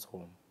the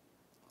classroom.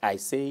 I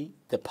say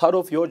the part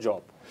of your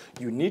job.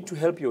 You need to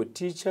help your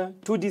teacher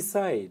to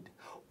decide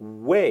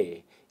where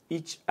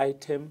each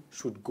item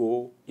should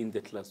go in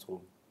the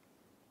classroom.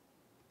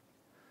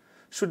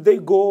 Should they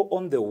go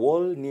on the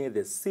wall near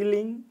the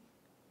ceiling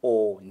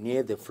or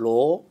near the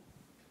floor?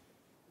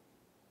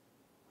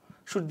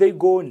 Should they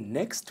go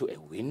next to a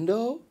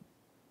window?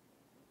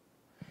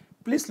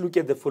 Please look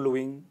at the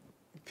following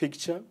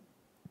picture.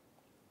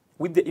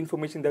 With the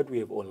information that we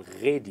have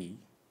already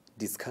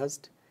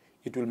discussed,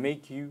 it will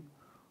make you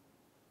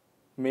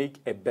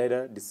make a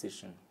better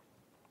decision.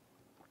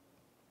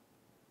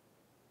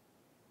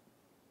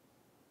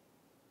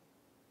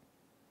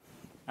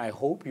 I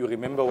hope you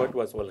remember what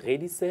was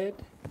already said.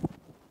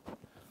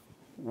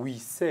 We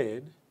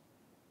said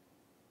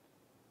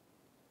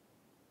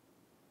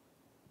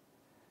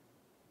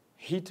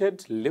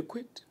heated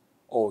liquid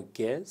or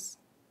gas,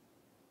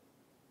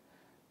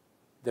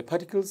 the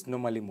particles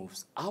normally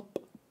moves up,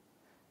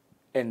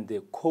 and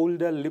the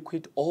colder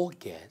liquid or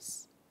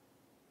gas,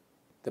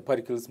 the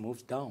particles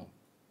moves down.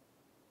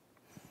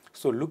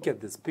 So look at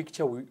this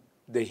picture.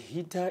 The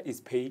heater is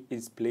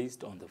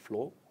placed on the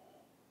floor.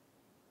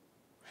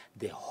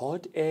 The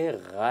hot air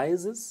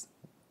rises.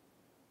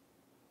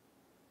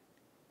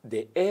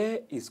 The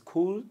air is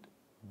cooled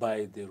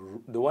by the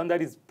one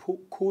that is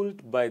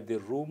cooled by the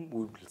room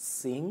will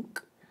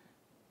sink.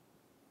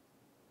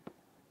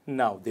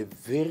 Now, the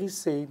very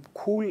same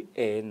cool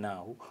air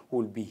now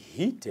will be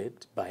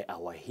heated by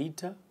our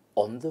heater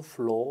on the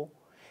floor,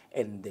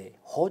 and the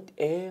hot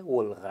air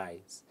will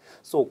rise.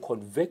 So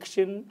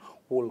convection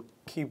will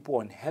keep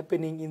on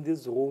happening in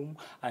this room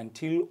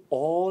until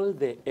all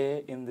the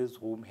air in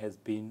this room has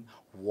been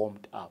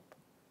warmed up.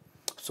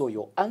 So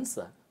your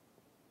answer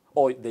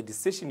or the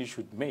decision you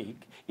should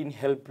make in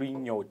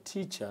helping your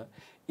teacher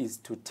is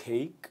to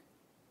take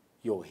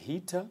your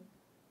heater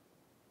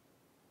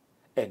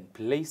and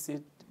place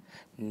it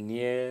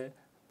near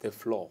the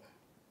floor.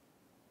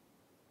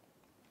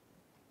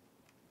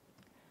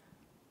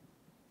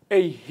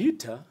 A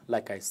heater,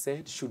 like I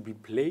said, should be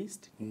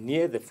placed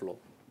near the floor.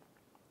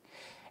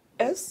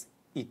 As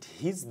it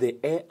heats the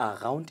air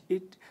around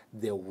it,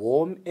 the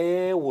warm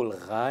air will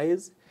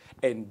rise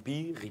and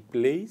be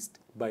replaced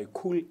by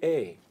cool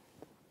air.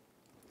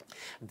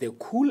 The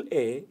cool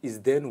air is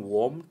then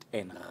warmed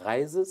and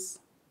rises.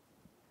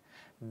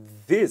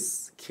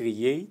 This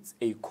creates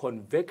a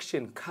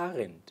convection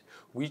current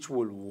which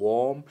will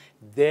warm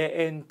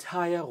the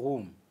entire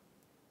room.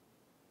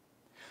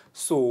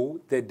 So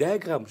the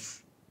diagram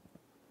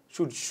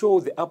should show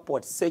the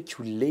upward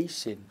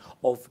circulation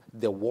of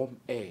the warm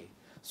air.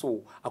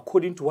 So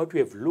according to what we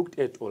have looked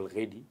at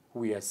already,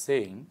 we are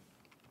saying,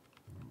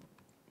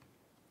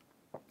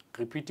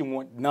 repeating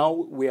what, now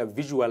we are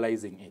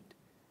visualizing it.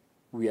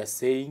 We are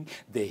saying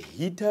the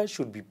heater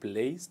should be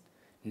placed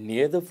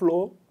near the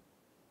floor.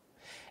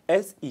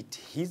 As it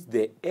heats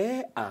the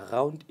air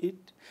around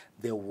it,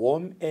 the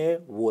warm air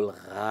will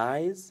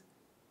rise,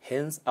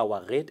 hence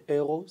our red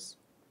arrows,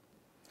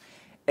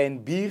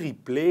 and be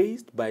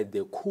replaced by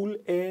the cool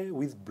air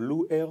with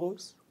blue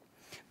arrows.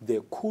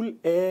 The cool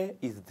air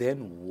is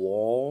then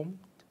warmed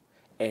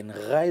and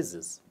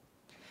rises.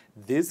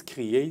 This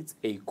creates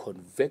a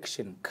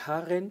convection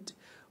current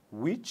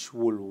which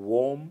will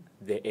warm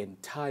the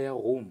entire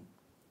room.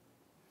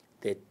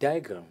 The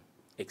diagram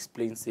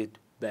explains it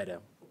better.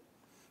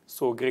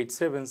 So grade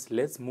 7s,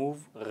 let's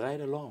move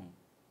right along.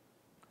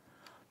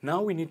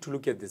 Now we need to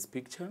look at this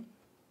picture.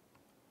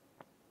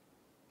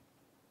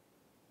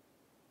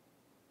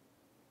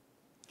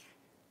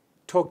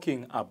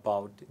 Talking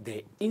about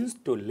the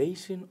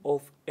installation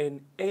of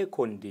an air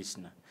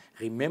conditioner.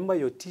 Remember,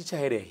 your teacher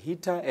had a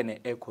heater and an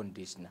air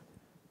conditioner.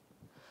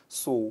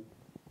 So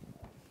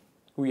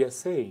we are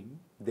saying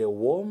the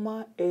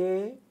warmer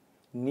air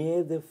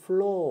near the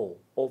floor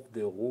of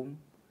the room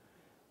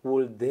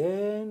will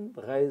then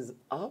rise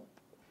up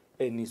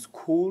and is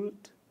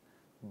cooled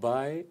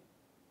by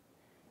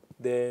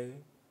the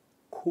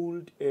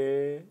cooled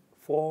air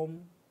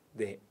from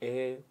the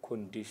air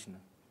conditioner.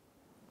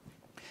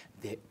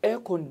 The air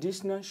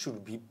conditioner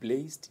should be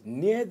placed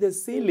near the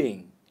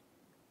ceiling.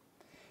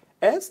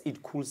 As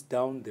it cools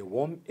down the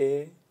warm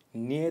air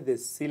near the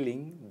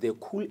ceiling, the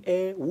cool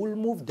air will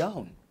move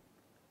down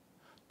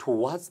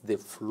towards the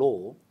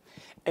floor,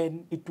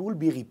 and it will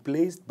be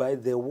replaced by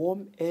the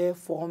warm air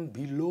from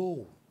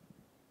below.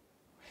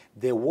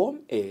 The warm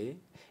air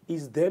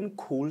is then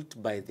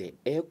cooled by the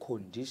air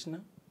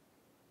conditioner.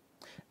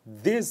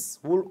 This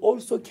will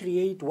also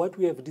create what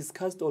we have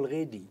discussed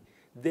already,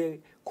 the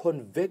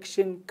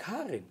convection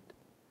current,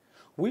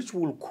 which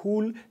will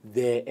cool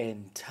the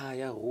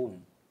entire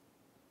room.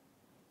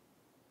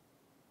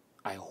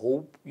 I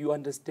hope you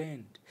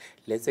understand.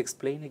 Let's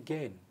explain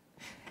again.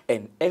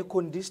 An air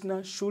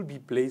conditioner should be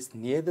placed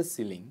near the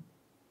ceiling.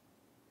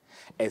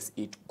 As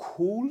it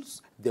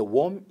cools the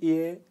warm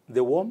air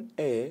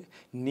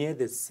near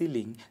the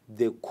ceiling,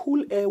 the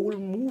cool air will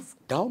move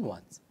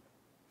downwards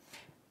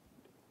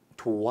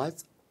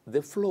towards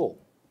the floor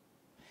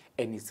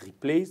and is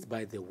replaced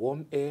by the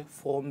warm air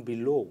from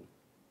below.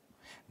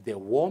 The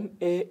warm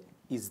air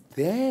is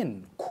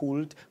then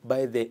cooled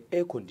by the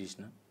air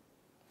conditioner,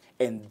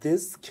 and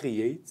this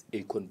creates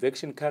a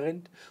convection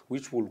current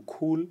which will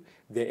cool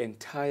the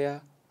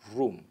entire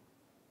room.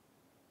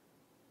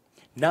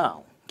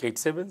 Now, grade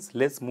 7s,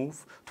 let's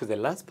move to the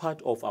last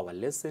part of our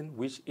lesson,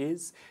 which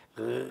is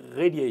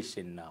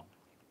radiation now.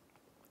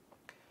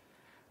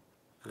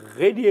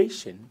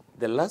 Radiation,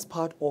 the last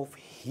part of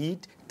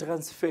heat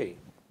transfer.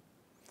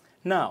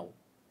 Now,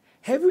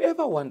 have you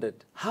ever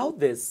wondered how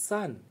the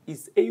sun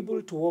is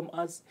able to warm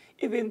us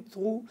even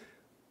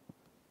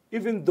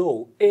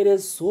though it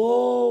is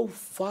so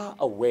far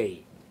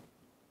away?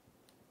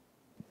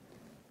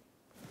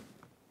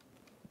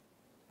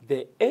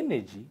 The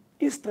energy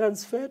is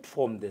transferred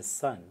from the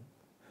sun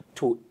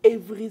to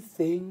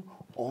everything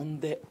on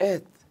the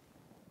earth.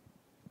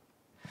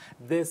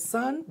 The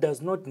sun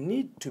does not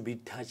need to be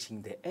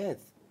touching the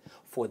earth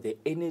for the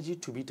energy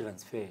to be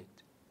transferred.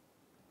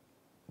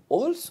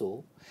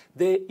 Also,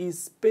 there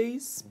is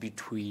space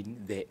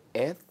between the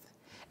earth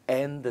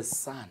and the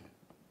sun.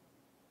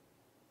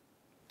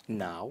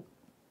 Now,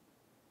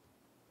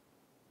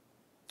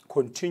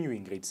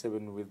 continuing grade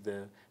 7 with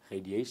the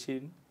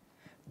radiation,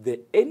 the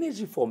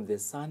energy from the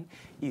sun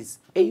is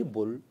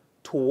able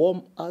to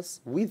warm us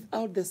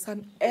without the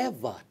sun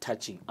ever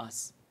touching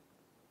us.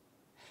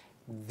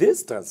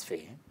 This transfer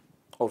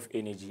of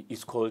energy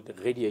is called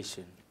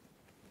radiation.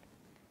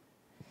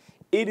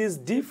 It is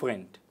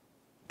different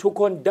to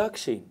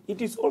conduction.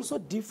 It is also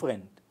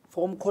different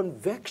from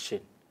convection,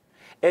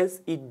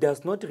 as it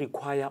does not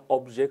require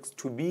objects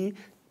to be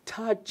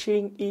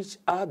touching each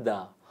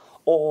other,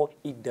 or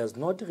it does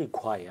not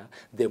require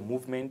the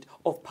movement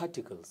of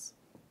particles.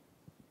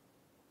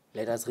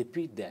 Let us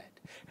repeat that.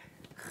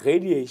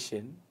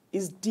 Radiation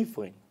is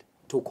different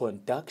to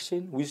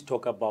conduction, which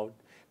talk about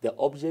the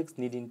objects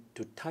needing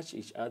to touch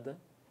each other,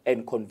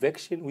 and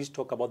convection, which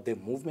talk about the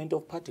movement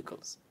of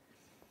particles.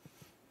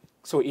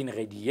 So in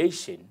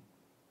radiation,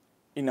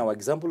 in our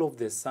example of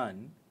the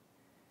sun,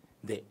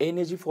 the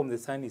energy from the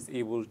sun is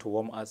able to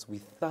warm us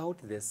without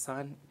the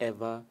sun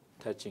ever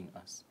touching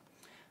us.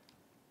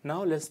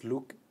 Now let's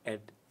look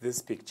at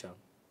this picture.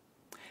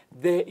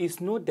 There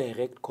is no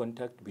direct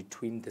contact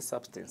between the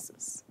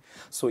substances.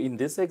 So in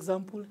this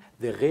example,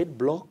 the red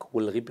block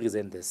will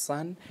represent the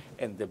sun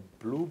and the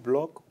blue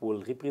block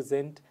will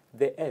represent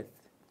the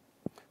earth.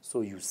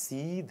 So you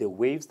see the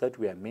waves that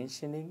we are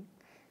mentioning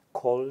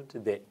called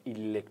the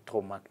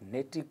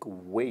electromagnetic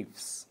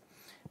waves.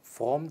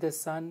 From the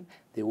sun,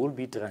 they will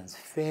be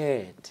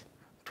transferred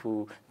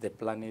to the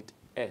planet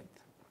Earth.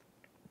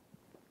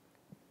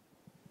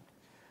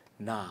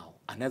 Now,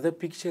 another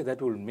picture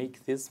that will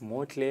make this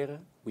more clearer,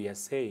 we are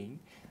saying,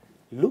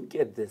 look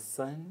at the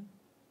sun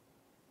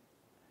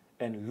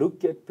and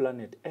look at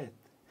planet Earth.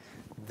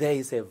 There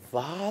is a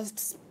vast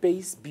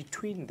space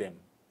between them,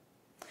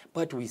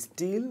 but we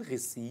still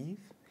receive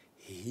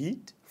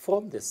heat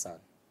from the sun.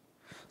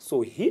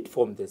 So heat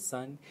from the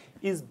sun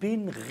is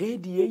being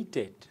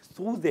radiated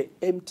through the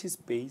empty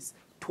space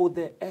to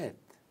the earth.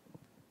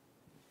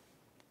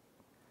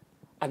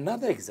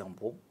 Another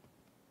example,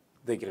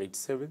 the grade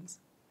 7s,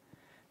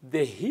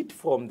 the heat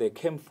from the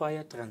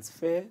campfire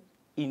transfer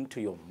into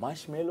your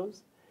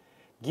marshmallows,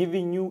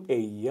 giving you a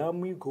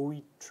yummy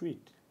gooey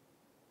treat.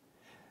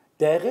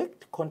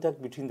 Direct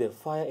contact between the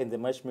fire and the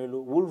marshmallow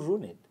will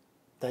ruin it.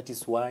 That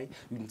is why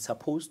you're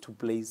supposed to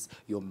place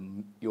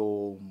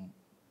your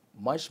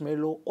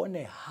marshmallow on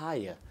a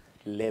higher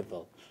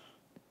level,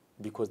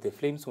 because the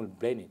flames will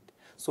burn it.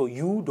 So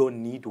you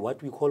don't need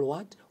what we call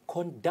what?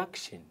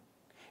 Conduction.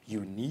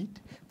 You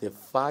need the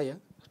fire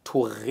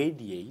to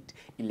radiate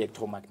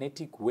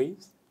electromagnetic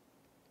waves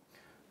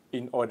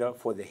in order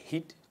for the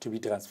heat to be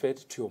transferred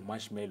to your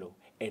marshmallow,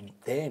 and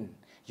then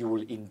you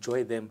will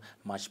enjoy them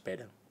much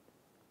better.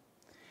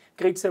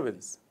 Grade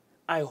 7s,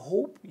 I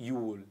hope you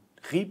will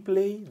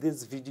replay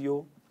this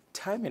video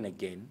time and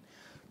again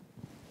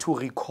to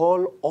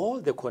recall all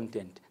the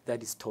content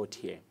that is taught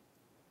here.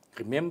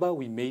 Remember,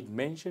 we made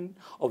mention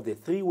of the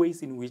 3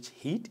 ways in which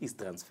heat is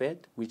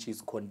transferred, which is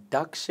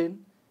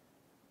conduction,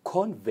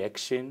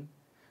 convection,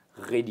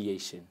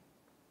 radiation.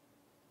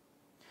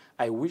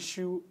 I wish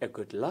you a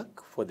good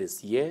luck for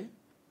this year,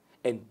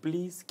 and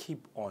please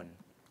keep on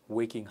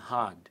working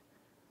hard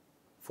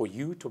for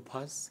you to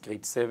pass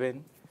grade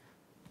 7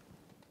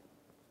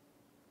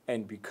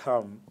 and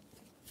become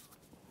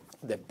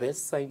the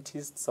best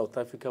scientist South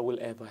Africa will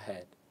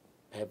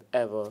have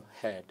ever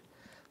had.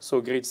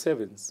 So grade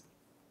 7s,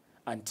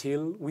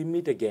 until we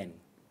meet again,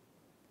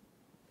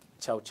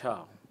 ciao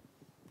ciao.